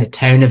 the kind of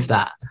tone of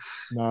that.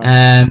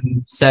 No.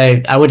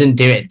 So I wouldn't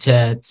do it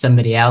to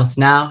somebody else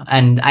now.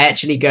 And I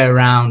actually go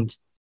around,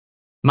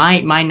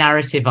 my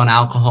narrative on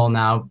alcohol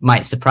now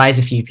might surprise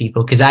a few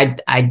people, because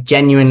I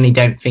genuinely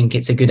don't think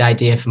it's a good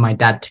idea for my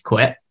dad to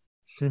quit.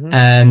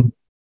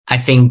 I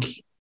think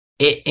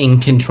it, in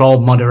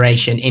controlled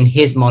moderation, in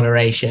his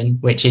moderation,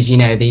 which is, you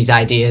know, these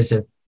ideas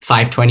of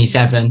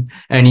 527,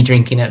 only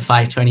drinking at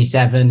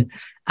 527,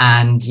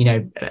 and, you know,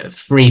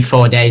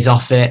 3-4 days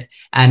off it,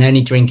 and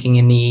only drinking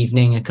in the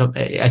evening a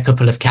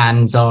couple of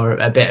cans or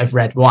a bit of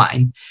red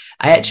wine.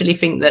 I actually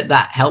think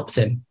that helps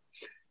him.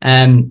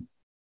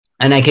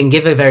 And I can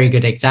give a very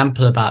good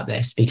example about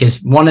this,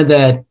 because one of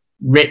the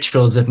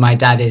rituals of my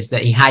dad is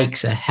that he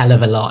hikes a hell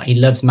of a lot. He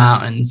loves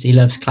mountains. He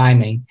loves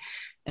climbing.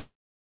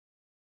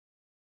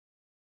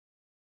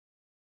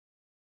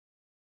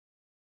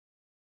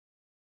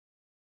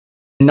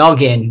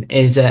 Noggin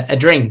is a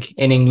drink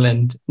in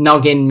England.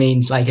 Noggin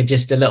means like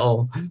just a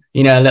little,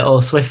 a little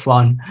swift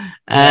one.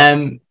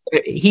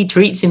 He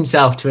treats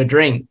himself to a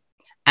drink.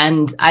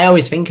 And I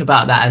always think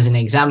about that as an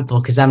example,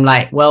 because I'm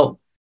like, well,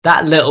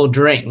 that little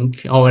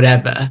drink or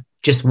whatever,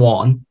 just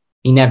one,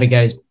 he never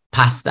goes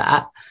past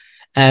that,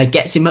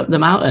 gets him up the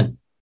mountain.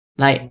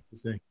 Like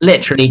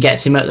literally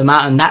gets him up the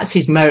mountain. That's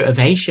his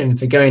motivation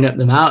for going up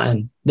the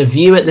mountain. The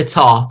view at the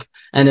top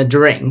and a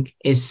drink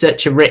is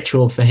such a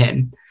ritual for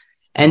him.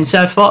 And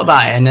so I thought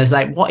about it, and I was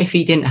like, what if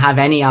he didn't have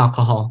any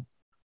alcohol?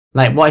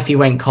 Like, what if he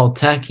went cold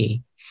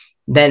turkey?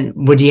 Then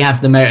would he have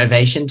the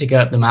motivation to go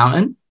up the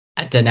mountain?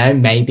 I don't know,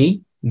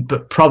 maybe,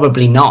 but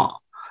probably not.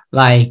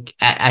 Like,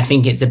 I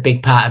think it's a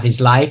big part of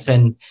his life,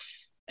 and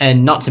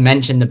not to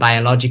mention the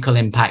biological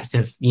impact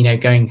of,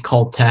 going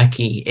cold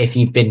turkey if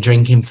you've been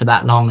drinking for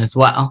that long as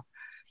well.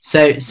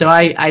 So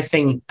I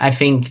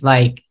think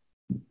like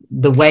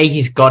the way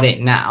he's got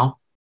it now,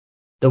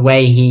 the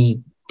way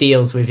he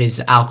deals with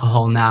his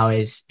alcohol now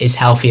is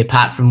healthy,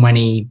 apart from when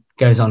he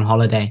goes on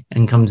holiday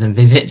and comes and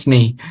visits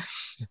me,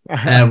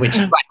 which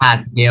is quite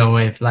hard to deal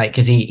with, like,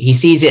 because he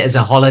sees it as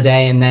a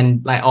holiday, and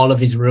then like all of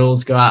his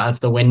rules go out of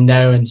the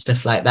window and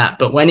stuff like that.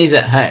 But when he's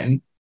at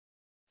home,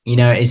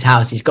 at his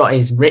house, he's got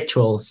his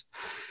rituals,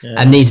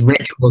 and these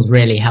rituals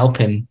really help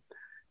him.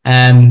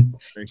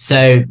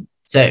 So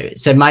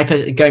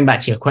going back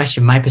to your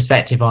question, my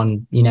perspective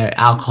on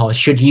alcohol: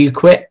 should you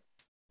quit?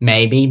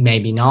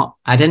 Maybe not.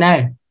 I don't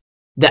know.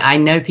 That I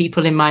know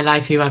people in my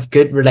life who have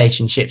good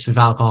relationships with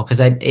alcohol, because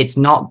it's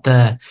not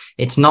the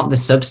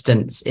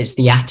substance, it's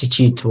the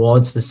attitude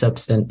towards the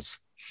substance.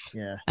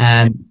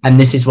 And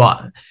this is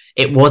what,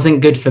 it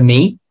wasn't good for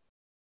me,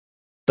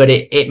 but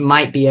it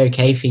might be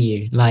okay for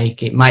you.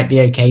 Like, it might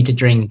be okay to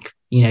drink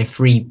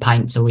 3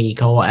 pints a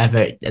week or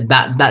whatever.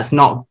 That's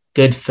not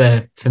good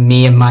for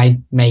me and my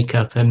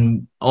makeup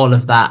and all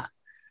of that.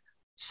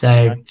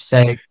 So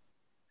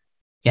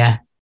yeah.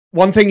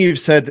 One thing you've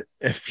said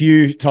a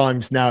few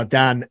times now,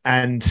 Dan,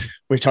 and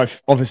which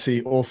I've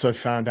obviously also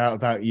found out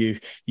about you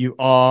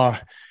are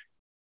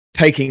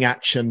taking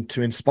action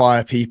to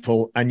inspire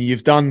people, and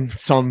you've done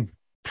some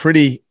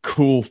pretty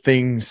cool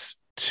things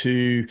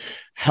to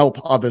help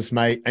others,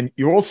 mate. And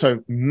you're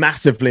also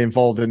massively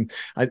involved in,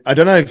 I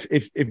don't know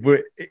if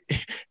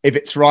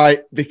it's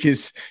right,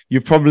 because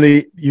you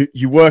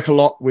work a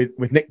lot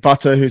with Nick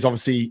Butter, who's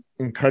obviously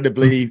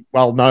incredibly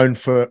well known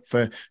for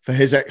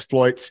his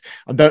exploits.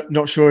 I'm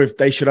not sure if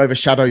they should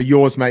overshadow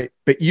yours, mate,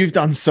 but you've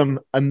done some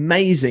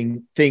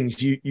amazing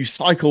things. You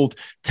cycled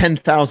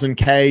 10,000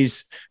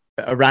 Ks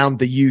around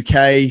the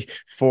UK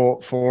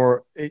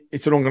for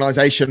it's an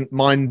organization,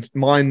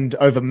 Mind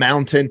Over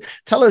Mountain.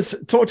 Talk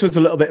to us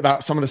a little bit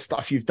about some of the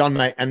stuff you've done,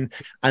 mate,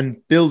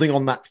 and building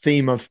on that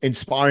theme of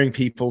inspiring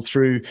people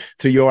through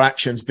your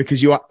actions,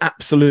 because you are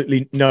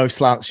absolutely no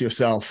slouch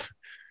yourself.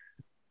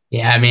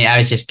 Yeah, I mean, I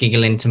was just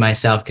giggling to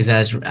myself because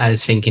I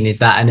was thinking, is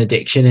that an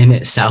addiction in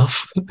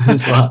itself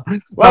as well?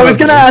 Well, I was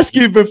going to ask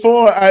you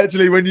before,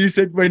 actually, when you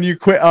said when you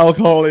quit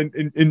alcohol in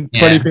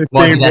 2015.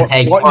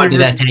 What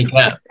did I take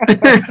up?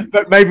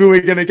 But maybe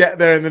we're going to get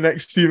there in the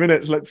next few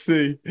minutes. Let's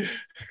see.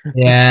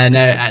 Yeah,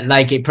 no,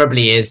 like it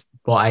probably is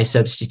what I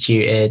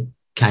substituted,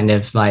 kind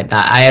of like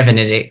that. I have an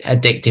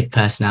addictive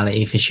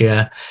personality for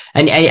sure.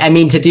 And I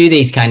mean, to do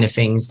these kind of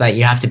things, like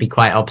you have to be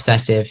quite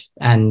obsessive.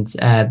 And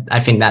I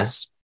think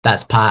that's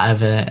part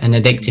of an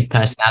addictive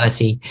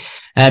personality.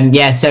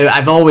 So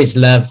I've always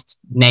loved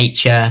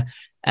nature,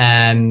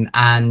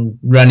 and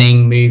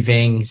running,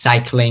 moving,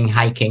 cycling,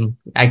 hiking.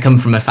 I come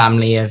from a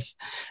family of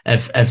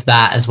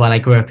that as well. I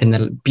grew up in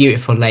the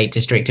beautiful Lake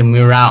District, and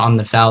we were out on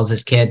the fells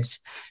as kids,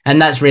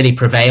 and that's really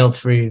prevailed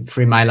through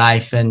my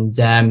life. And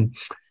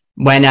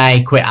when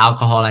I quit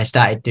alcohol, I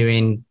started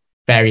doing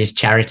various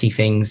charity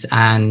things,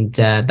 and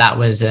that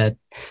was the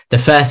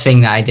first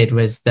thing that I did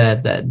was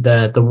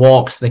the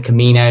walks, the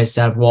Caminos.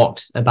 So I've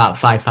walked about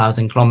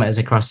 5,000 kilometers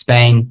across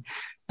Spain.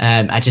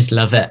 I just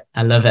love it.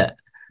 I love it.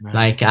 Wow.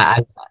 Like,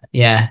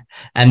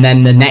 And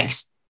then the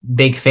next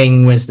big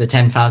thing was the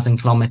 10,000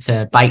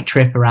 kilometer bike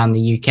trip around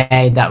the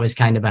UK. That was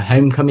kind of a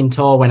homecoming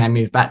tour when I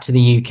moved back to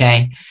the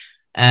UK.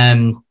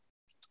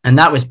 And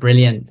that was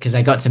brilliant because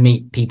I got to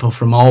meet people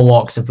from all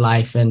walks of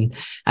life. And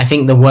I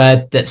think the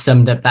word that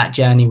summed up that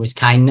journey was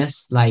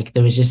kindness. Like,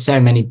 there was just so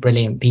many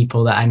brilliant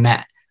people that I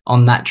met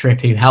on that trip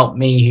who helped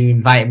me, who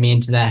invited me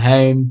into their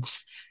home.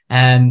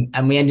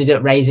 And we ended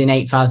up raising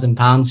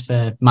 £8,000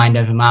 for Mind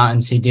Over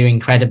Mountains, who do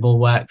incredible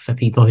work for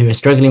people who are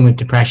struggling with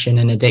depression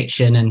and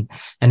addiction and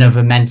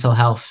other mental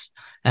health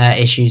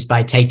issues,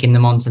 by taking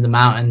them onto the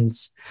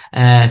mountains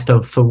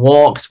for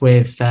walks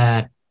with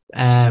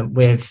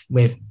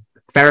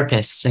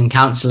therapists and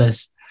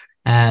counselors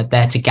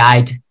there to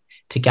guide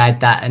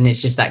that. And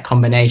it's just that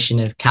combination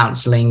of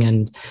counseling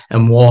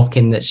and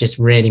walking that's just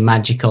really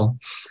magical.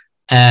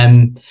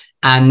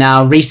 And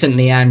now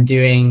recently I'm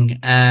doing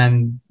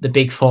the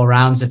big 4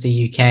 rounds of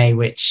the UK,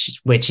 which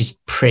is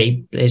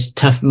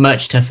tough,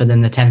 much tougher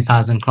than the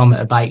 10,000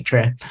 kilometer bike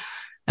trip.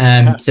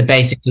 So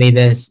basically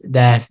there's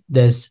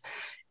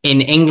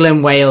in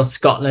England, Wales,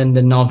 Scotland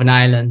and Northern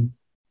Ireland,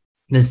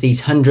 there's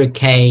these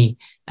 100k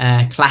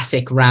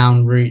classic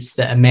round routes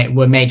that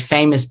were made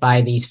famous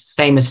by these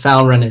famous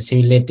fell runners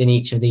who lived in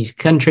each of these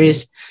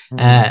countries.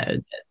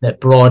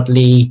 That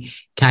broadly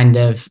kind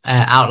of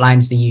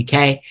outlines the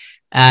UK.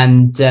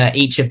 And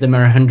each of them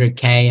are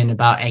 100k and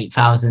about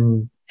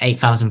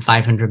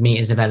 8,500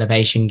 meters of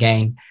elevation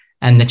gain.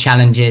 And the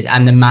challenges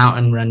and the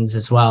mountain runs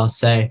as well.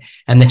 So,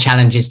 and the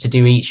challenge is to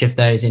do each of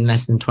those in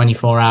less than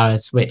 24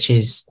 hours, which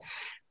is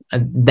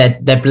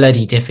they're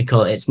bloody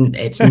difficult.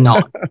 It's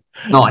not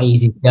not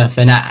easy stuff.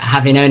 And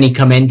having only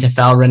come into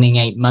fell running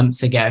 8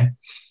 months ago,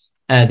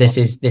 this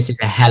is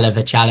a hell of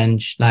a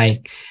challenge.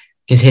 Like,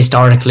 because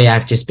historically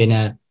I've just been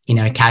a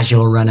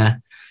casual runner.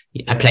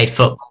 I played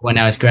football when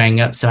I was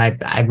growing up, so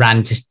I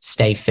ran to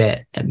stay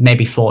fit,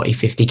 maybe 40,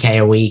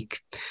 50k a week,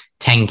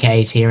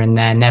 10Ks here and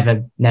there,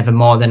 never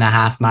more than a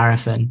half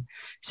marathon.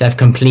 So I've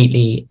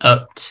completely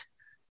upped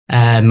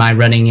my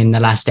running in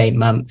the last 8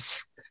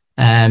 months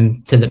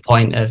to the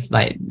point of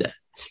like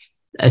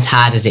as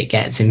hard as it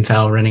gets in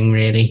fell running,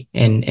 really,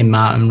 in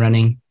mountain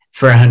running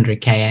for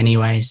 100k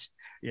anyways,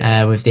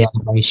 with the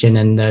elevation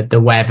and the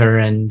weather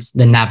and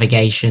the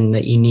navigation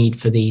that you need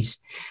for these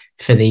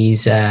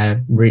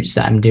routes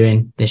that I'm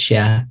doing this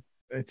year.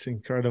 It's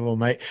incredible,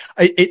 mate.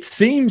 It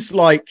seems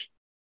like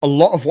a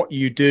lot of what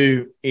you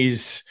do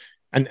is,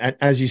 and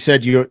as you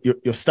said, you're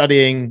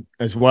studying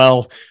as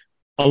well.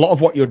 A lot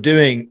of what you're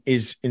doing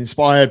is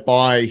inspired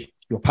by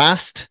your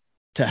past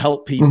to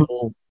help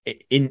people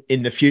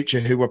in the future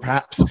who were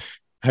perhaps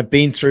have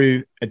been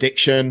through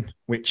addiction,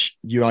 which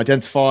you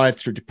identified,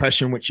 through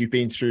depression, which you've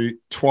been through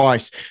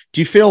twice.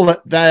 Do you feel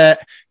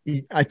that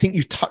I think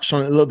you touched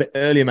on it a little bit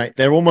earlier, mate,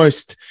 they're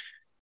almost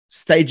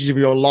stages of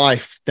your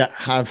life that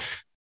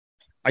have,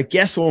 I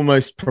guess,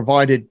 almost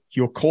provided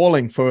your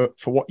calling for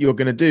what you're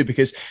going to do?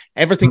 Because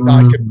everything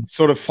that I could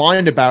sort of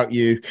find about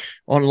you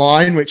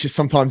online, which is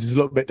sometimes is a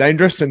little bit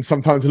dangerous and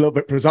sometimes a little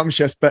bit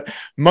presumptuous, but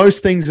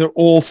most things are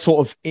all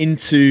sort of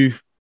into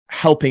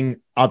helping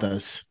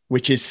others,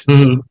 which is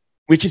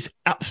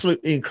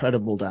absolutely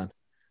incredible, Dan.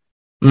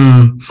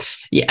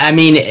 Yeah, I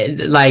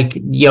mean,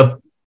 like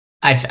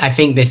I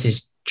think this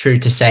is true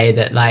to say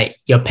that like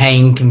your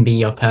pain can be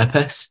your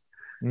purpose.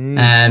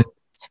 And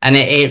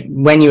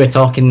when you were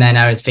talking then,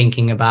 I was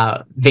thinking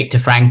about Viktor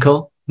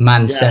Frankl,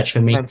 Man's Search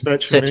for Meaning.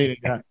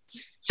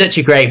 Such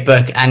a great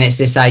book. And it's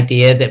this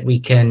idea that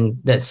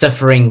that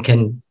suffering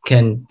can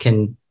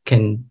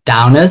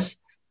down us.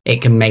 It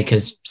can make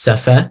us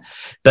suffer.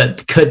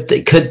 But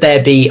could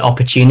there be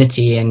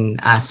opportunity in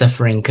our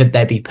suffering? Could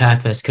there be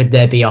purpose? Could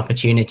there be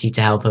opportunity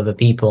to help other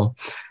people?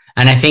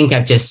 And I think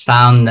I've just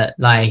found that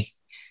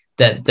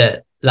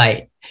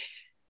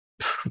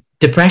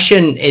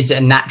depression is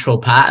a natural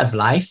part of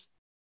life,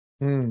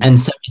 and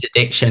so is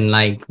addiction.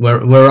 Like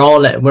we're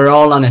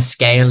all on a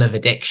scale of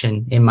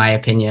addiction, in my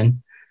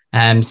opinion.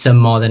 Some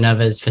more than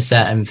others for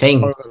certain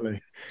things. Totally.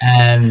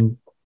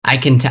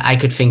 I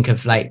could think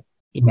of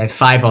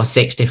 5 or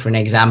 6 different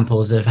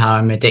examples of how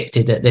I'm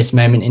addicted at this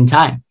moment in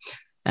time,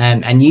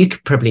 and you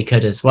probably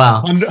could as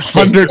well.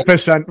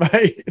 100%,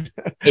 mate.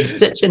 It's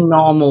such a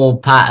normal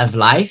part of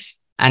life,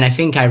 and I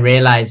think I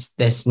realize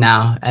this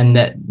now, and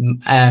that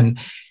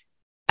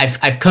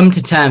I've come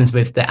to terms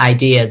with the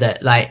idea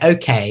that, like,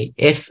 okay,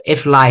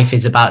 if life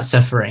is about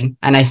suffering,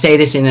 and I say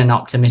this in an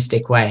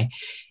optimistic way,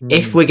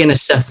 if we're going to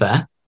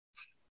suffer,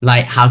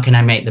 like, how can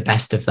I make the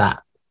best of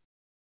that?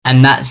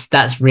 And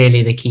that's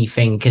really the key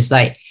thing, because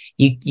like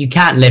you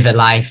can't live a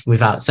life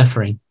without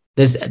suffering.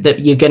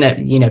 You're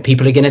gonna,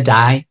 people are gonna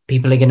die,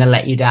 people are gonna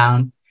let you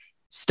down,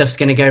 stuff's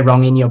gonna go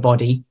wrong in your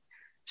body.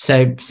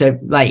 So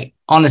like,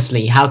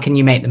 honestly, how can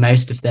you make the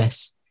most of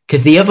this?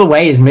 Because the other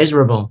way is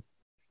miserable.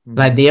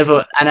 Like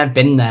and I've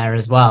been there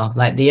as well.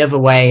 Like the other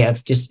way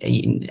of just,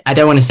 I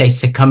don't want to say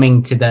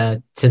succumbing to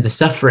the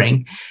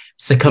suffering.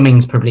 Succumbing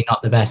is probably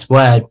not the best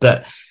word,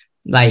 but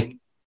like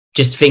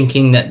just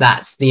thinking that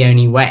that's the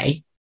only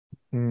way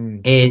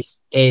is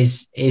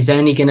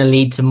only going to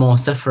lead to more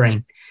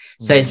suffering.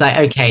 So it's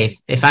like, okay,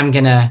 if I'm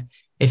gonna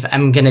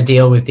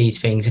deal with these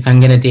things, if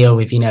I'm gonna deal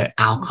with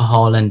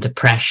alcohol and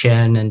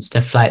depression and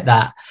stuff like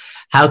that,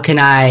 how can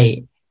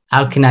I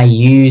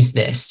use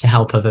this to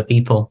help other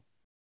people?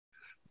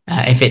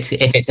 If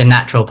it's a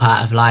natural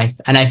part of life.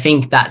 And I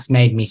think that's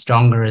made me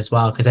stronger as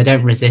well, because I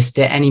don't resist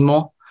it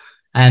anymore,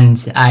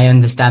 and I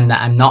understand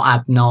that I'm not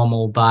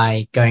abnormal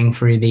by going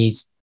through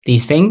these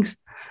things,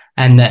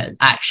 and that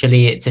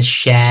actually it's a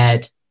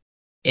shared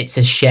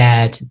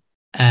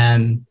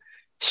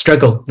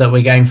struggle that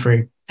we're going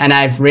through. And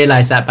I've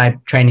realized that by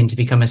training to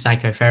become a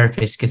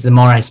psychotherapist, because the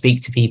more I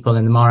speak to people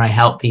and the more I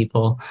help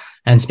people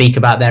and speak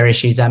about their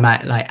issues, I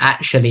might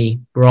actually,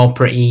 we're all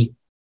pretty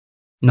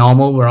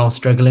normal. We're all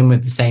struggling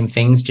with the same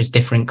things, just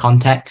different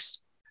context.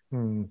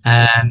 So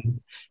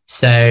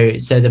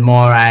the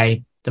more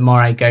I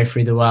go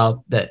through the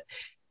world, that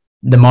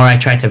the more I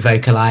try to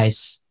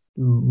vocalize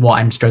what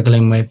I'm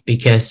struggling with,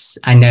 because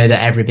I know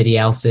that I've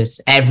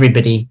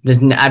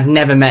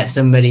never met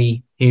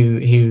somebody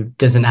who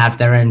doesn't have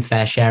their own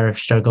fair share of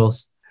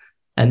struggles,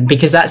 and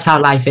because that's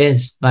how life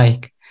is,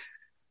 like,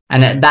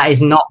 and that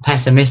is not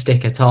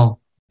pessimistic at all.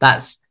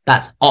 That's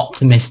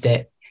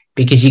optimistic,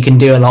 because you can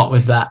do a lot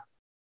with that.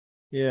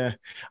 Yeah,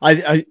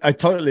 I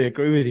totally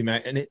agree with you,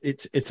 mate. And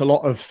it's a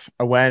lot of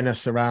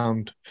awareness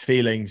around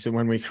feelings. And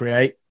when we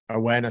create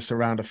awareness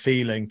around a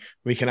feeling,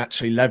 we can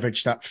actually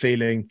leverage that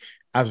feeling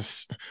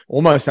as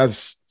almost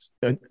as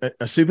a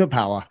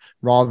superpower,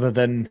 rather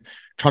than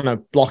trying to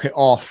block it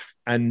off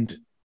and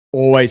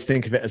always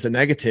think of it as a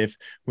negative.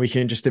 We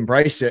can just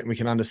embrace it and we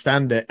can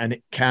understand it. And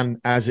it can,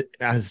 as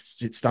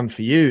it's done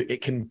for you,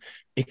 it can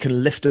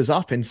lift us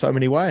up in so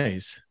many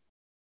ways.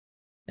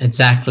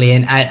 Exactly.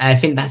 And I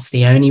think that's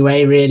the only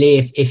way,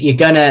 really. If you've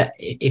got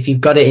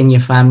it in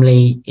your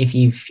family,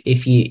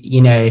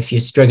 if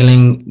you're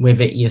struggling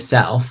with it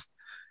yourself,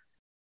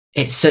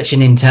 it's such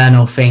an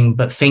internal thing.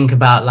 But think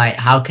about, like,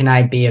 how can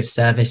I be of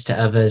service to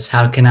others?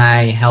 How can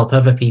I help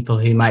other people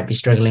who might be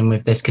struggling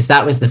with this? Because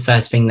that was the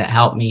first thing that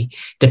helped me.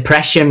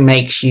 Depression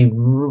makes you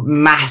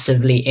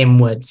massively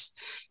inwards.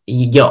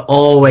 You're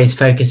always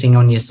focusing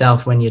on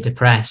yourself when you're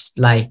depressed.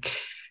 Like,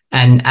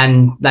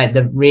 and like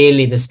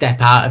the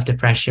step out of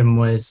depression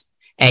was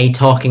A,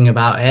 talking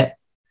about it,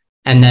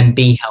 and then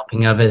B,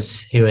 helping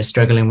others who are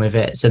struggling with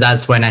it. So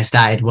that's when I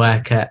started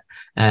work at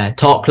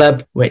Talk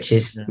Club, which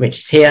is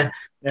here.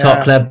 Yeah.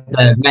 Talk Club,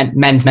 the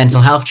men's mental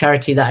health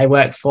charity that I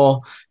work for,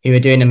 who are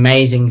doing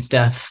amazing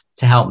stuff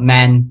to help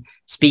men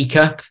speak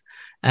up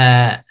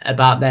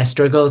about their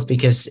struggles,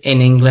 because in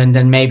England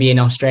and maybe in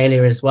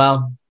Australia as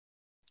well,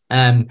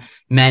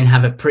 men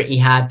have a pretty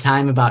hard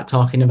time about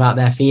talking about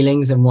their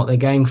feelings and what they're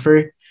going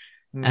through.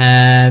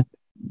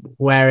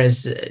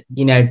 Whereas,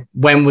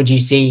 when would you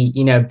see,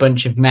 a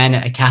bunch of men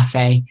at a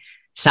cafe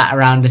sat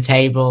around a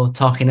table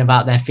talking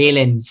about their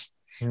feelings?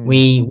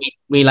 We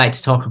like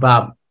to talk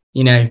about,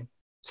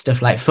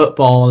 stuff like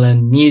football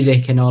and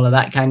music and all of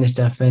that kind of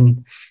stuff.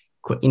 And,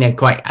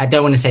 quite, I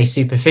don't want to say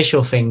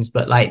superficial things,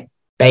 but like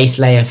base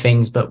layer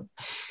things. But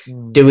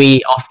do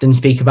we often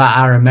speak about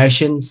our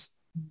emotions?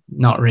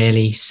 Not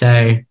really.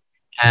 So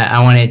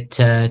I wanted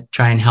to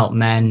try and help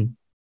men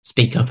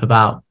speak up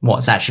about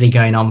what's actually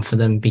going on for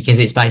them, because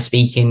it's by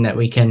speaking that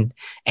we can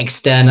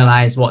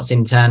externalize what's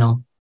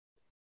internal.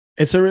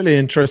 It's a really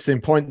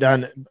interesting point,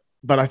 Dan,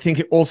 but I think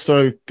it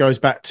also goes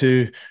back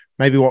to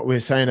maybe what we were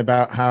saying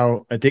about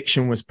how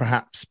addiction was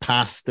perhaps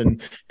passed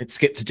and it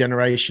skipped a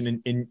generation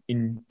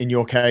in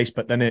your case,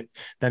 but then it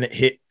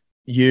hit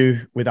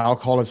you with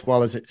alcohol as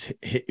well as it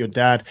hit your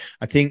dad.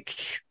 I think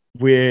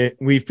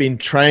we've been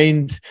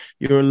trained.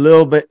 You're a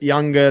little bit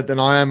younger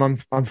than I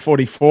am. I'm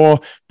 44,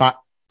 but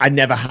I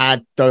never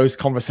had those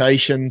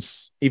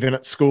conversations, even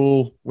at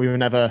school.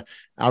 I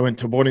went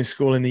to a boarding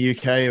school in the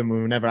UK, and we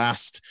were never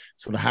asked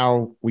sort of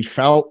how we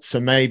felt.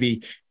 So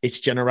maybe it's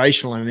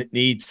generational, and it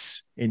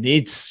needs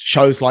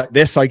shows like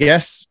this, I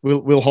guess.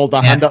 We'll hold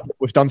our hand up that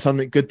we've done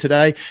something good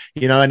today,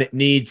 and it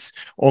needs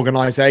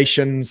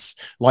organizations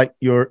like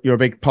you're a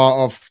big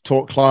part of,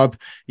 Talk Club,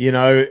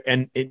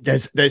 and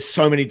there's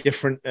so many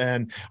different,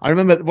 I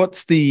remember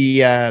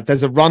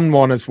there's a run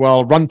one as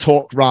well, Run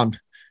Talk Run,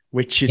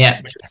 which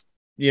is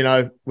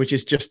which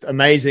is just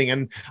amazing.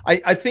 And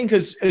I think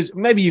as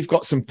maybe you've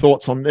got some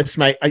thoughts on this,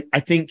 mate. I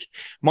think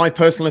my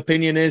personal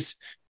opinion is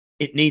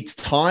it needs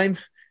time,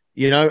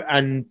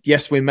 and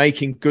yes, we're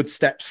making good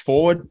steps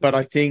forward, but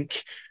I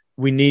think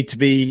we need to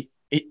be,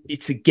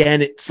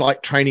 it's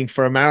like training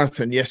for a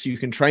marathon. Yes, you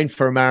can train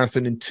for a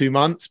marathon in 2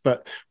 months,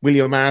 but will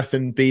your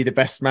marathon be the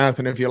best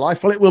marathon of your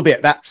life? Well, it will be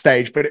at that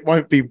stage, but it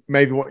won't be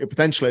maybe what your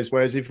potential is.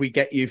 Whereas if we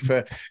get you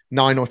for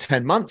 9 or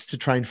 10 months to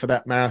train for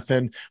that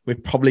marathon, we're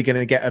probably going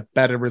to get a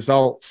better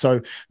result.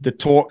 So the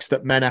talks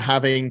that men are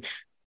having,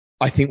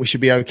 I think we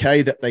should be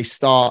okay that they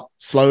start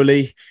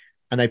slowly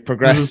and they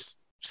progress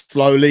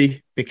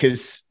slowly,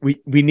 because we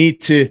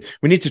need to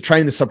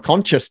train the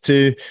subconscious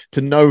to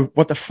know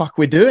what the fuck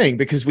we're doing,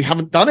 because we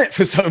haven't done it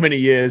for so many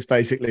years,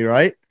 basically,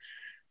 right?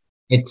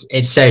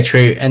 It's so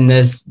true. And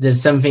there's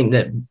something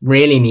that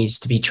really needs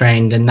to be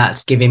trained, and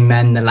that's giving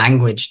men the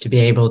language to be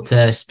able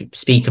to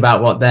speak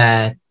about what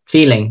they're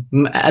feeling.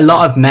 A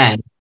lot of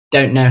men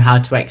don't know how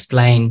to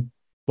explain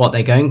what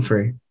they're going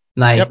through.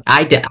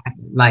 I did,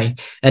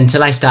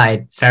 until I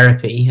started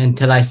therapy,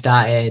 until I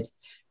started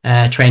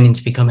training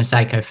to become a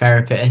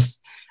psychotherapist,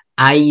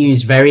 I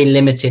use very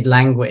limited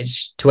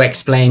language to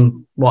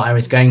explain what I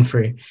was going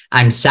through.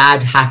 I'm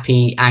sad,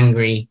 happy,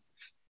 angry,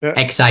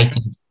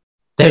 excited.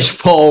 There's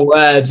 4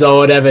 words or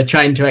whatever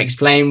trying to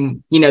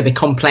explain, the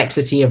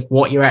complexity of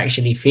what you're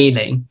actually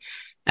feeling.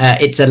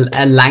 It's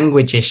a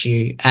language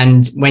issue.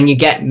 And when you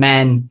get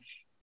men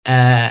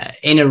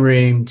in a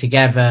room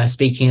together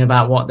speaking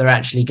about what they're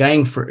actually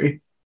going through,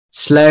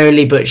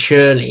 slowly but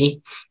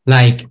surely,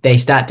 they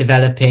start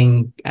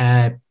developing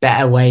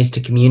better ways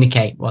to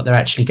communicate what they're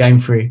actually going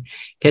through.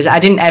 Because I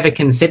didn't ever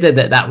consider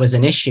that was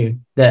an issue,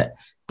 that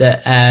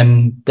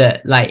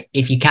that like,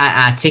 if you can't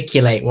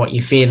articulate what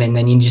you're feeling,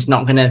 then you're just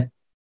not going to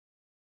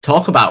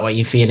talk about what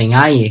you're feeling,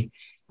 are you?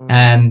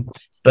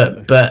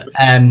 But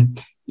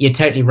you're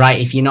totally right.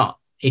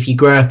 If you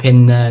grow up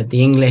in the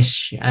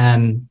English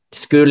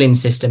schooling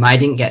system, I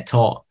didn't get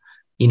taught,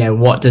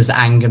 what does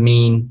anger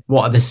mean?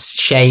 What are the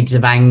shades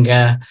of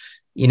anger?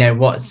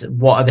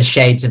 What are the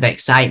shades of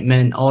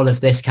excitement? All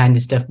of this kind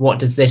of stuff. What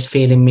does this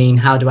feeling mean?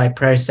 How do I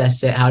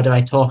process it? How do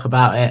I talk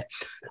about it?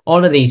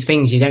 All of these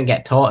things you don't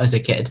get taught as a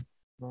kid,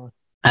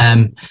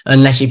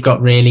 unless you've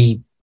got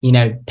really,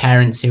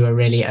 parents who are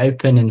really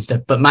open and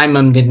stuff. But my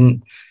mum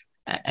didn't,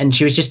 and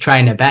she was just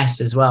trying her best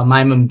as well.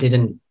 My mum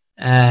didn't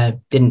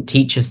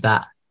teach us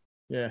that.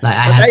 Yeah,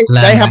 like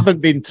they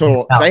haven't been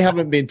taught. They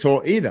haven't been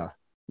taught either.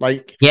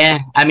 Like, yeah,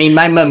 I mean,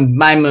 my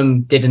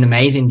mum did an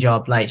amazing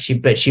job. Like she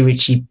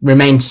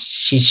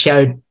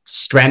showed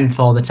strength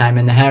all the time,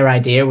 and her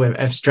idea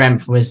of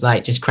strength was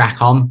like, just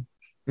crack on,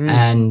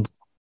 and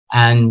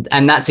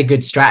that's a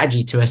good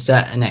strategy to a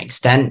certain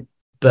extent.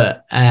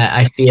 But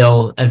I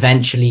feel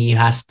eventually you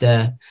have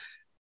to.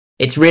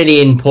 It's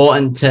really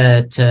important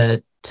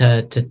to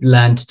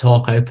learn to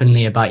talk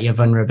openly about your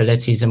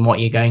vulnerabilities and what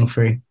you're going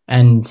through.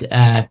 And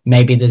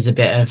maybe there's a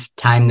bit of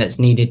time that's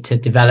needed to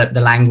develop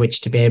the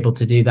language to be able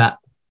to do that.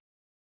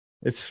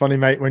 It's funny,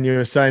 mate, when you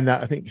were saying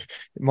that, I think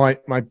my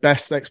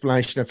best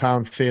explanation of how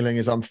I'm feeling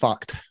is I'm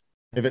fucked.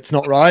 If it's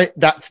not right,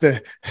 that's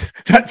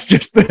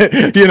just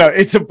the,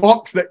 it's a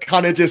box that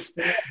kind of just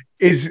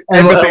is.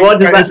 What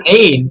does that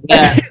mean?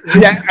 Yeah.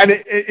 Yeah. And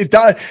it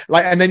does,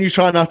 like, and then you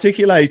try and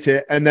articulate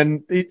it, and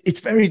then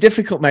it's very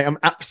difficult, mate. I'm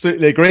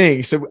absolutely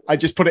agreeing. So I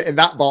just put it in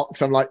that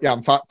box. I'm like, yeah,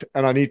 I'm fucked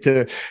and I need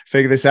to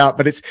figure this out.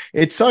 But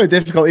it's so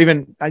difficult.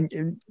 Even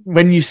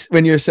when you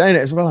were saying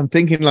it as well, I'm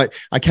thinking, like,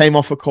 I came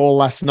off a call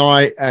last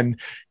night and,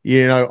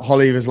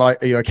 Holly was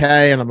like, are you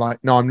okay? And I'm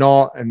like, no, I'm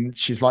not. And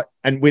she's like,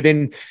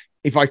 and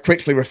if I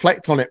quickly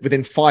reflect on it,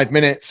 within 5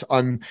 minutes,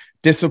 I'm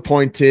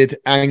disappointed,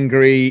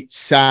 angry,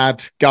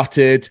 sad,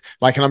 gutted,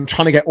 and I'm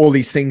trying to get all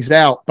these things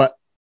out. But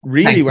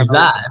really,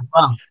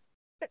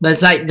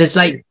 there's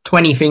like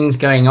 20 things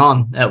going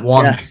on at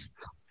once.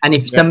 Yeah. And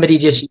if somebody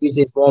just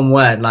uses one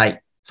word,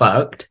 like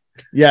fucked,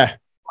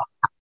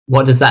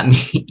 what does that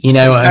mean? You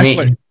know what I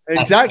mean?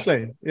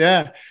 Exactly.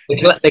 Yeah.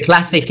 The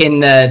classic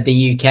in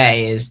the UK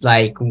is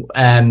like,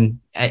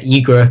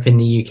 you grew up in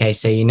the UK,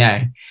 so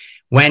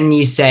when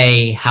you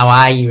say, how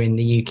are you in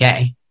the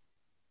UK?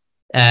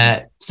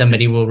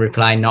 Somebody will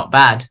reply, not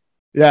bad.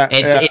 Yeah.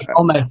 It's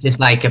almost just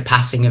like a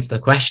passing of the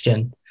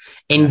question.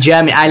 In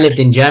Germany, I lived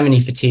in Germany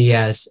for 2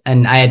 years,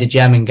 and I had a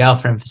German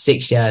girlfriend for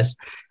 6 years.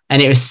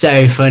 And it was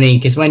so funny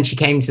because when she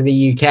came to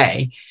the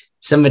UK,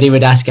 somebody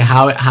would ask her,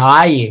 how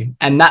are you?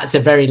 And that's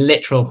a very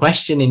literal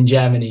question in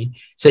Germany.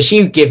 So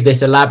she would give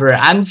this elaborate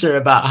answer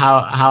about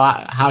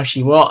how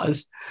she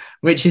was,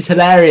 which is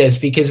hilarious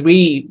because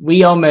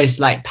we almost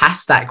like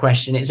pass that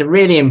question. It's a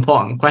really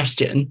important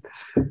question,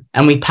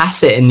 and we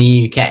pass it in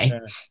the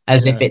UK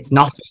as if it's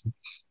nothing.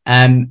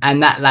 And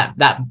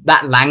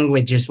that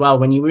language as well,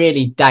 when you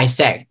really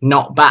dissect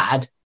not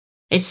bad,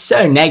 it's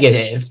so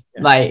negative.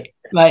 Like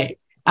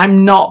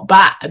I'm not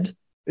bad.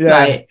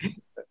 So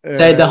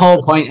the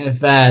whole point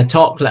of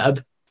Talk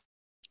Club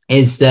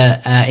is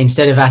that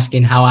instead of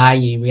asking how are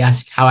you, we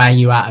ask how are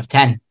you out of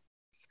 10.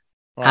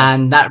 Wow.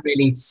 And that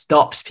really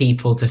stops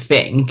people to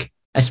think,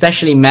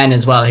 especially men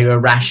as well, who are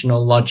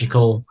rational,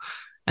 logical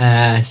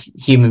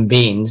human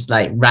beings,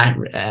 like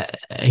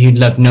who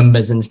love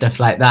numbers and stuff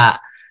like that.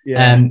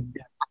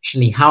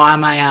 Actually, how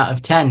am I out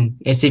of 10?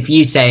 It's if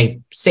you say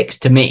 6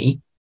 to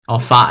me,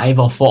 or 5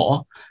 or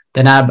 4,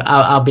 then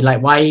I'll be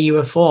like, why are you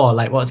a 4?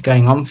 Like, what's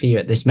going on for you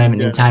at this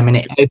moment in time? And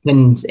it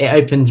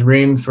opens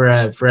room for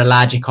a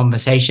larger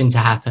conversation to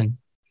happen.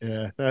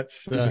 Yeah,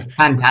 that's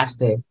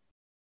fantastic.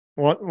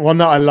 One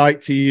that I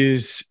like to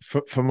use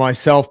for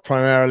myself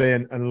primarily,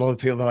 and a lot of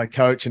people that I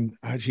coach, and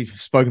actually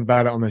spoken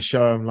about it on the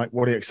show. I'm like,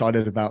 what are you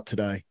excited about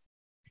today?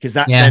 Because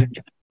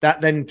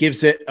that then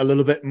gives it a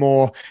little bit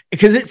more,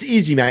 because it's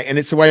easy, mate. And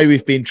it's the way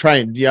we've been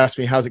trained. You ask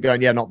me, how's it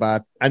going? Yeah, not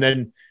bad. And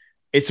then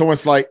it's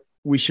almost like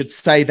we should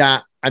say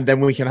that, and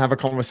then we can have a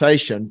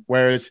conversation.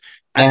 Whereas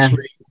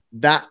actually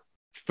that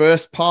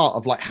first part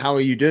of like, how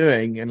are you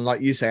doing? And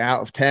like you say,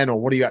 out of 10, or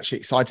what are you actually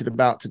excited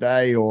about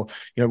today? Or,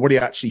 what are you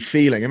actually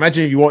feeling?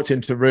 Imagine if you walked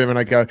into a room and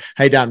I go,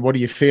 hey, Dan, what are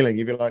you feeling?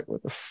 You'd be like,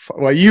 what the fuck?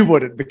 Well, you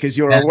wouldn't, because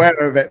you're aware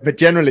of it. But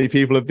generally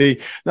people would be,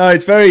 no,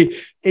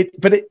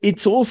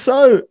 it's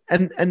also,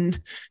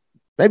 and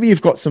maybe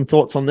you've got some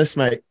thoughts on this,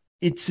 mate.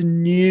 It's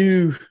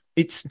new.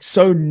 It's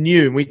so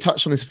new. And we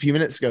touched on this a few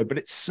minutes ago, but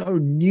it's so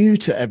new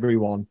to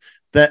everyone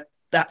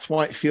that's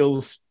why it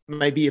feels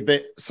maybe a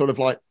bit sort of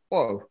like,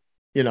 whoa,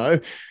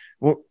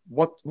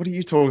 what are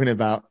you talking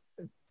about?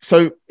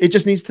 So it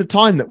just needs the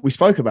time that we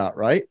spoke about,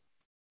 right?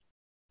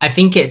 I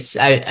think it's,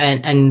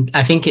 and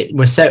I think it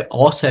was so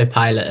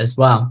autopilot as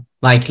well.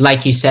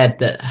 Like you said,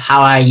 that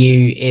how are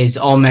you is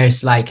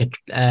almost like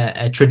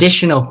a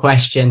traditional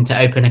question to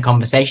open a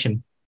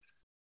conversation.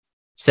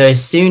 So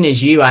as soon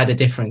as you add a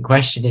different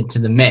question into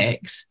the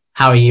mix,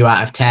 how are you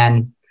out of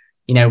 10?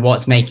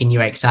 what's making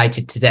you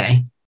excited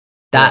today,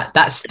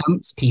 that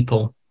stumps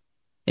people.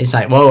 It's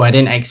like, whoa, I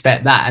didn't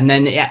expect that. And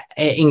then it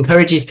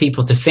encourages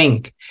people to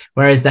think.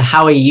 Whereas the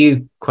how are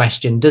you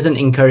question doesn't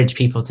encourage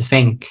people to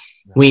think.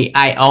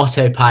 I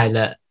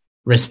autopilot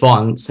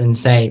response and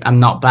say, I'm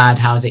not bad.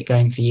 How's it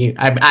going for you?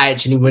 I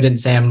actually wouldn't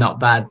say I'm not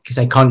bad, because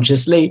I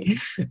consciously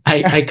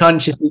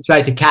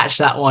try to catch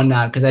that one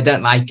now, because I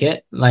don't like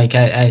it. Like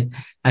I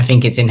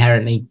think it's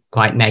inherently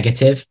quite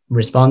negative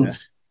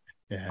response.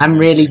 Yeah. I'm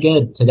really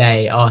good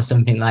today, or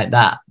something like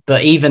that.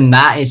 But even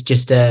that is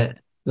just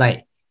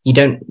you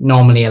don't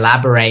normally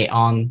elaborate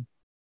on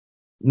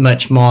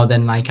much more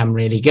than like, I'm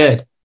really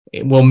good.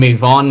 We'll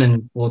move on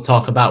and we'll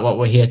talk about what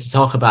we're here to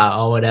talk about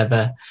or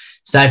whatever.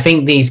 So I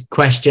think these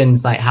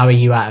questions like, how are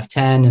you out of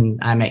 10?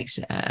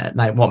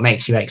 And what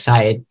makes you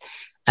excited,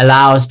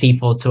 allows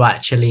people to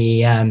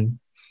actually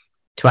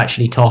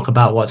talk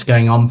about what's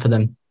going on for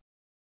them.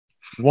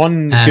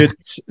 One good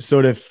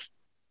sort of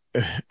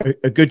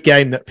a good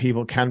game that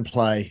people can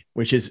play,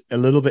 which is a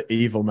little bit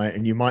evil, mate,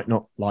 and you might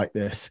not like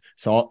this,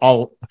 so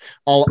I'll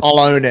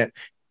own it.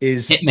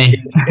 Is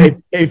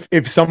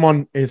if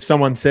someone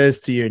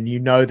says to you, and you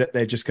know that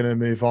they're just going to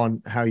move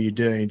on, how are you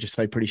doing, and just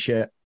say pretty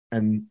shit,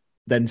 and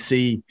then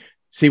see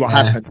what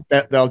happens.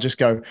 They'll just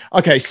go,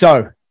 okay,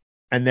 so,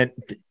 and then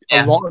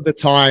a lot of the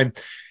time,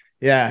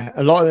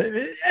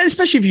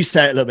 especially if you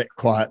say it a little bit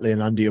quietly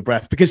and under your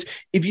breath, because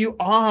if you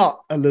are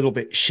a little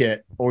bit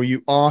shit or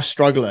you are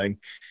struggling,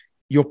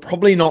 you're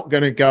probably not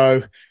going to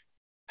go,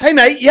 hey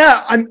mate,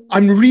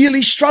 I'm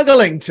really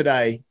struggling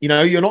today.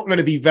 You're not going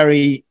to be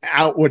very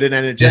outward and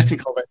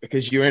energetic of it,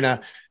 because you're in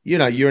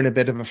a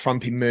bit of a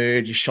frumpy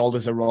mood. Your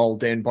shoulders are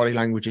rolled in. Body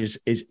language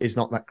is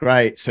not that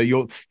great. So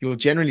you'll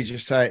generally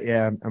just say,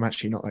 yeah, I'm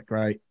actually not that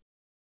great.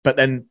 But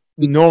then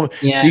so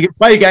you can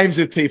play games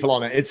with people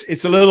on it.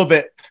 It's a little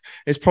bit.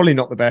 It's probably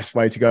not the best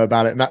way to go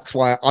about it, and that's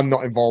why I'm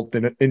not involved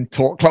in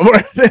talk club or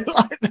anything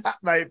like that,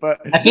 mate.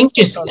 But I think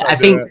just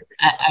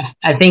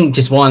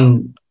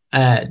one.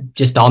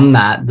 Just on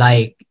that,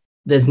 like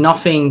there's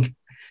nothing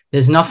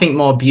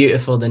more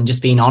beautiful than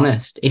just being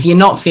honest. If you're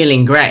not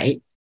feeling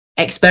great,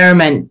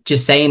 experiment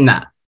just saying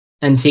that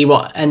and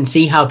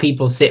see how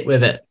people sit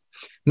with it.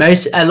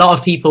 A lot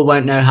of people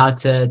won't know how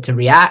to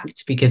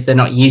react, because they're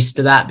not used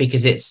to that,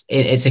 because it's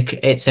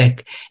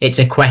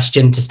a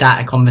question to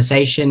start a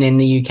conversation in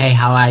the UK.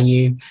 How are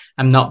you?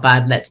 I'm not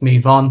bad, let's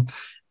move on.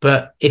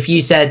 But if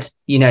you said,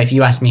 if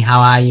you asked me how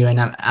are you, and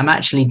I'm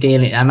actually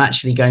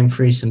going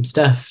through some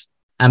stuff,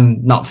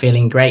 I'm not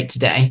feeling great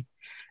today,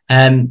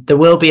 there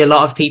will be a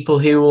lot of people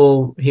who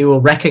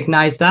will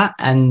recognize that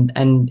and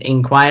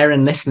inquire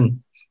and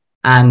listen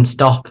and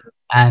stop.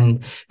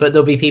 But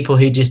there'll be people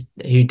who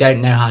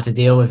don't know how to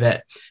deal with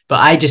it. But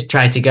I just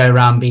try to go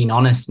around being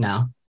honest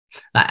now.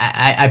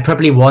 I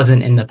probably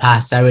wasn't in the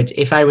past.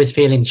 If I was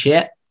feeling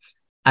shit,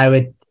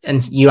 and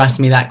you asked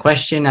me that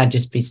question, I'd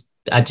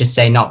just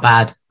say not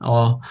bad,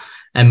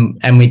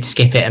 and we'd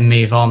skip it and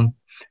move on.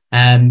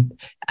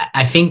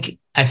 I think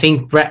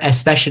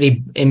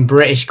especially in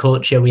British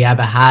culture, we have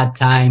a hard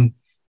time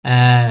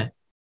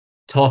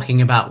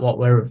talking about what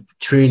we're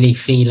truly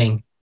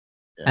feeling.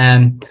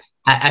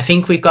 I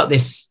think we've got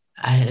this,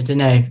 I don't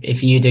know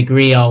if you'd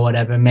agree or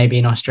whatever, maybe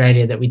in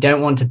Australia, that we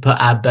don't want to put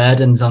our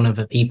burdens on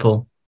other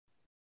people.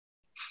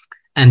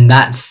 And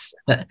that's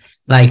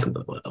like,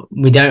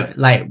 we don't,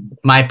 like,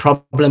 my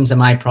problems are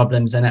my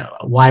problems, and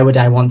why would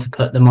I want to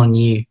put them on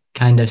you,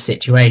 kind of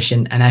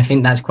situation. And I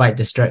think that's quite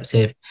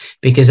destructive,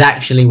 because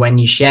actually when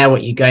you share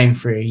what you're going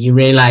through, you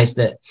realize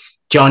that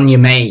John, your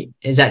mate,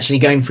 is actually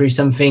going through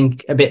something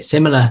a bit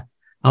similar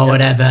or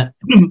whatever.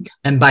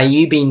 And by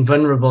you being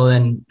vulnerable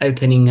and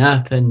opening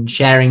up and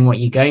sharing what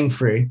you're going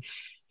through,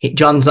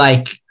 John's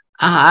like,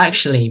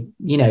 actually,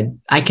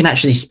 I can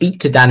actually speak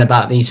to Dan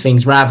about these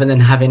things, rather than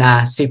having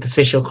our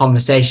superficial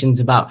conversations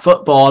about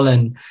football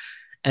and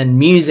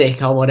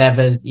music or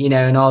whatever,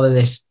 and all of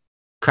this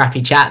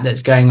crappy chat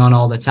that's going on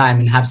all the time,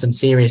 and have some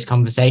serious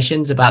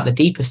conversations about the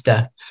deeper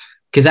stuff.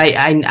 Because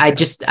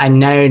I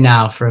know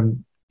now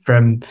from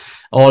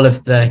all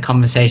of the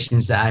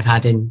conversations that I've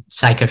had in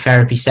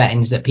psychotherapy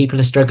settings that people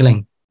are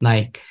struggling.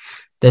 Like,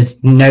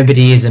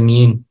 nobody is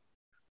immune,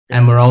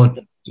 and we're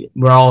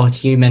all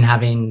human,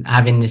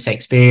 having this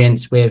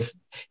experience with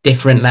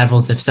different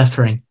levels of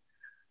suffering.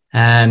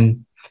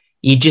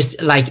 You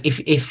just, like,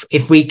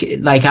 if we,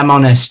 like, I'm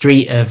on a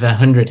street of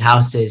 100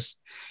 houses.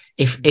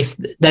 If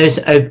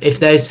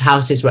those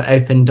houses were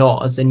open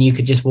doors and you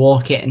could just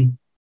walk in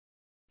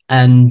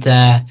and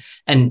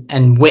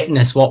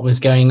witness what was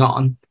going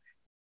on,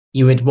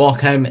 you would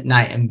walk home at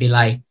night and be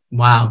like,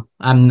 wow,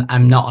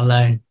 I'm not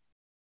alone.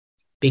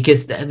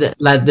 Because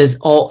there's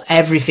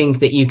everything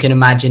that you can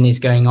imagine is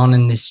going on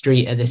in this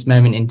street at this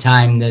moment in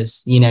time.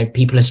 There's,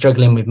 people are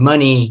struggling with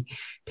money,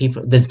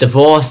 there's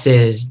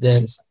divorces,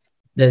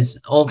 there's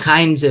all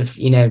kinds of,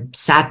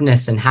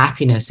 sadness and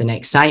happiness and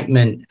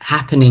excitement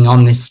happening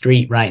on this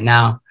street right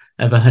now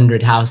of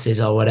 100 houses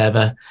or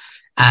whatever.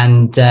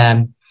 And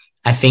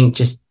I think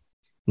just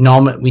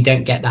we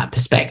don't get that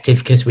perspective,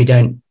 because we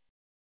don't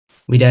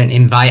We don't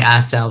invite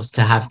ourselves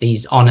to have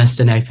these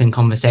honest and open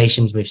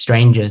conversations with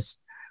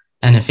strangers.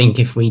 And I think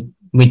if we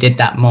did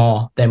that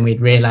more, then we'd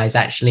realize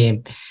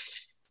actually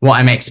what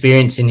I'm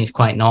experiencing is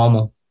quite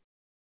normal.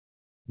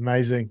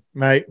 Amazing,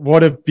 mate.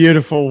 What a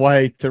beautiful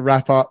way to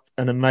wrap up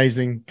an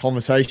amazing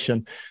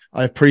conversation.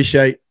 I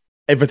appreciate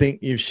everything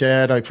you've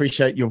shared. I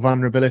appreciate your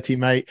vulnerability,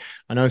 mate.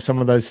 I know some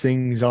of those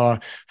things are,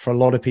 for a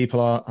lot of people,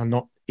 are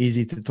not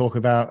easy to talk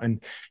about.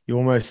 And you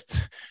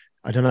almost,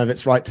 I don't know if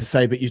it's right to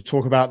say, but you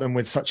talk about them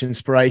with such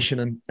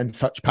inspiration and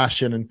such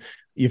passion. And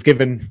you've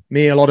given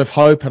me a lot of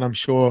hope, and I'm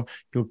sure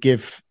you'll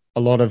give a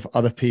lot of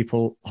other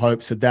people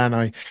hope. So Dan,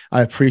 I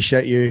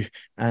appreciate you,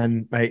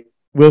 and mate,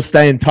 we'll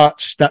stay in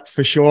touch. That's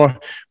for sure.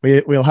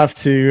 We'll have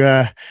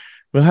to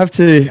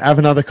have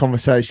another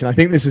conversation. I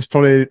think this is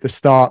probably the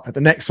start, but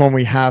the next one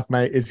we have,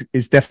 mate,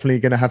 is definitely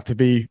going to have to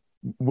be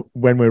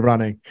when we're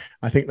running.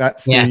 I think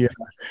that's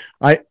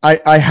I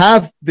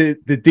have the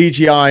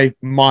DJI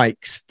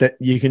mics that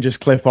you can just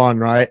clip on,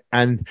 right?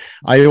 And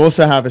I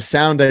also have a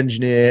sound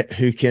engineer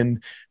who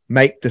can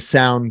make the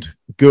sound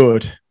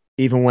good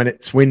even when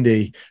it's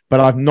windy, but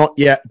I've not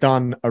yet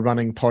done a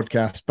running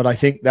podcast. But I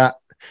think that,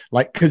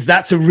 like, because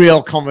that's a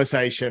real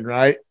conversation,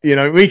 right? You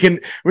know, we can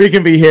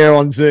be here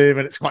on Zoom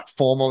and it's quite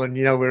formal, and,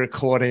 you know, we're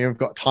recording, we've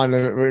got time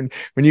limit.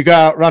 When you go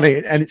out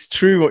running, and it's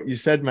true what you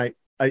said, mate.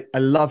 I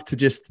love to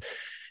just,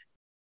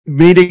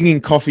 meeting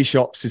in coffee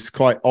shops is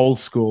quite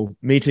old school.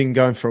 Meeting,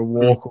 going for a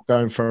walk or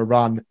going for a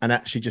run, and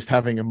actually just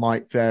having a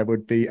mic there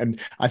would be, and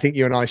I think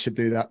you and I should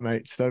do that,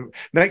 mate. So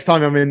next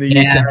time I'm in the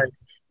UK,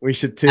 we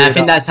should tee I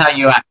think that's how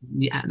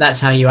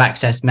you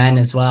access men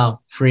as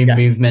well, through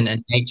movement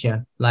and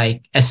nature.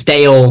 Like a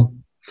stale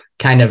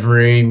kind of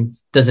room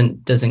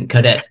doesn't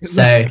cut it.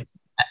 So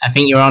I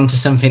think you're onto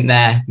something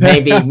there.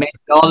 Maybe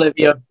all of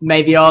your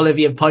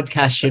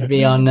podcasts should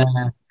be on a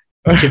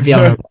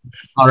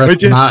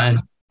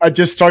mountain. I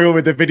just struggle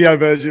with the video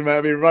version, mate.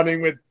 I've been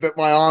running with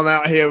my arm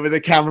out here with the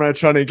camera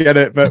trying to get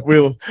it, but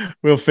we'll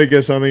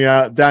figure something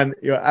out. Dan,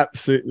 you're an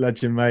absolute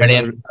legend,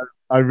 mate.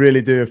 I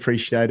really do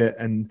appreciate it.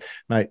 And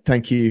mate,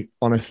 thank you.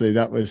 Honestly,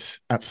 that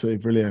was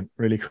absolutely brilliant.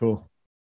 Really cool.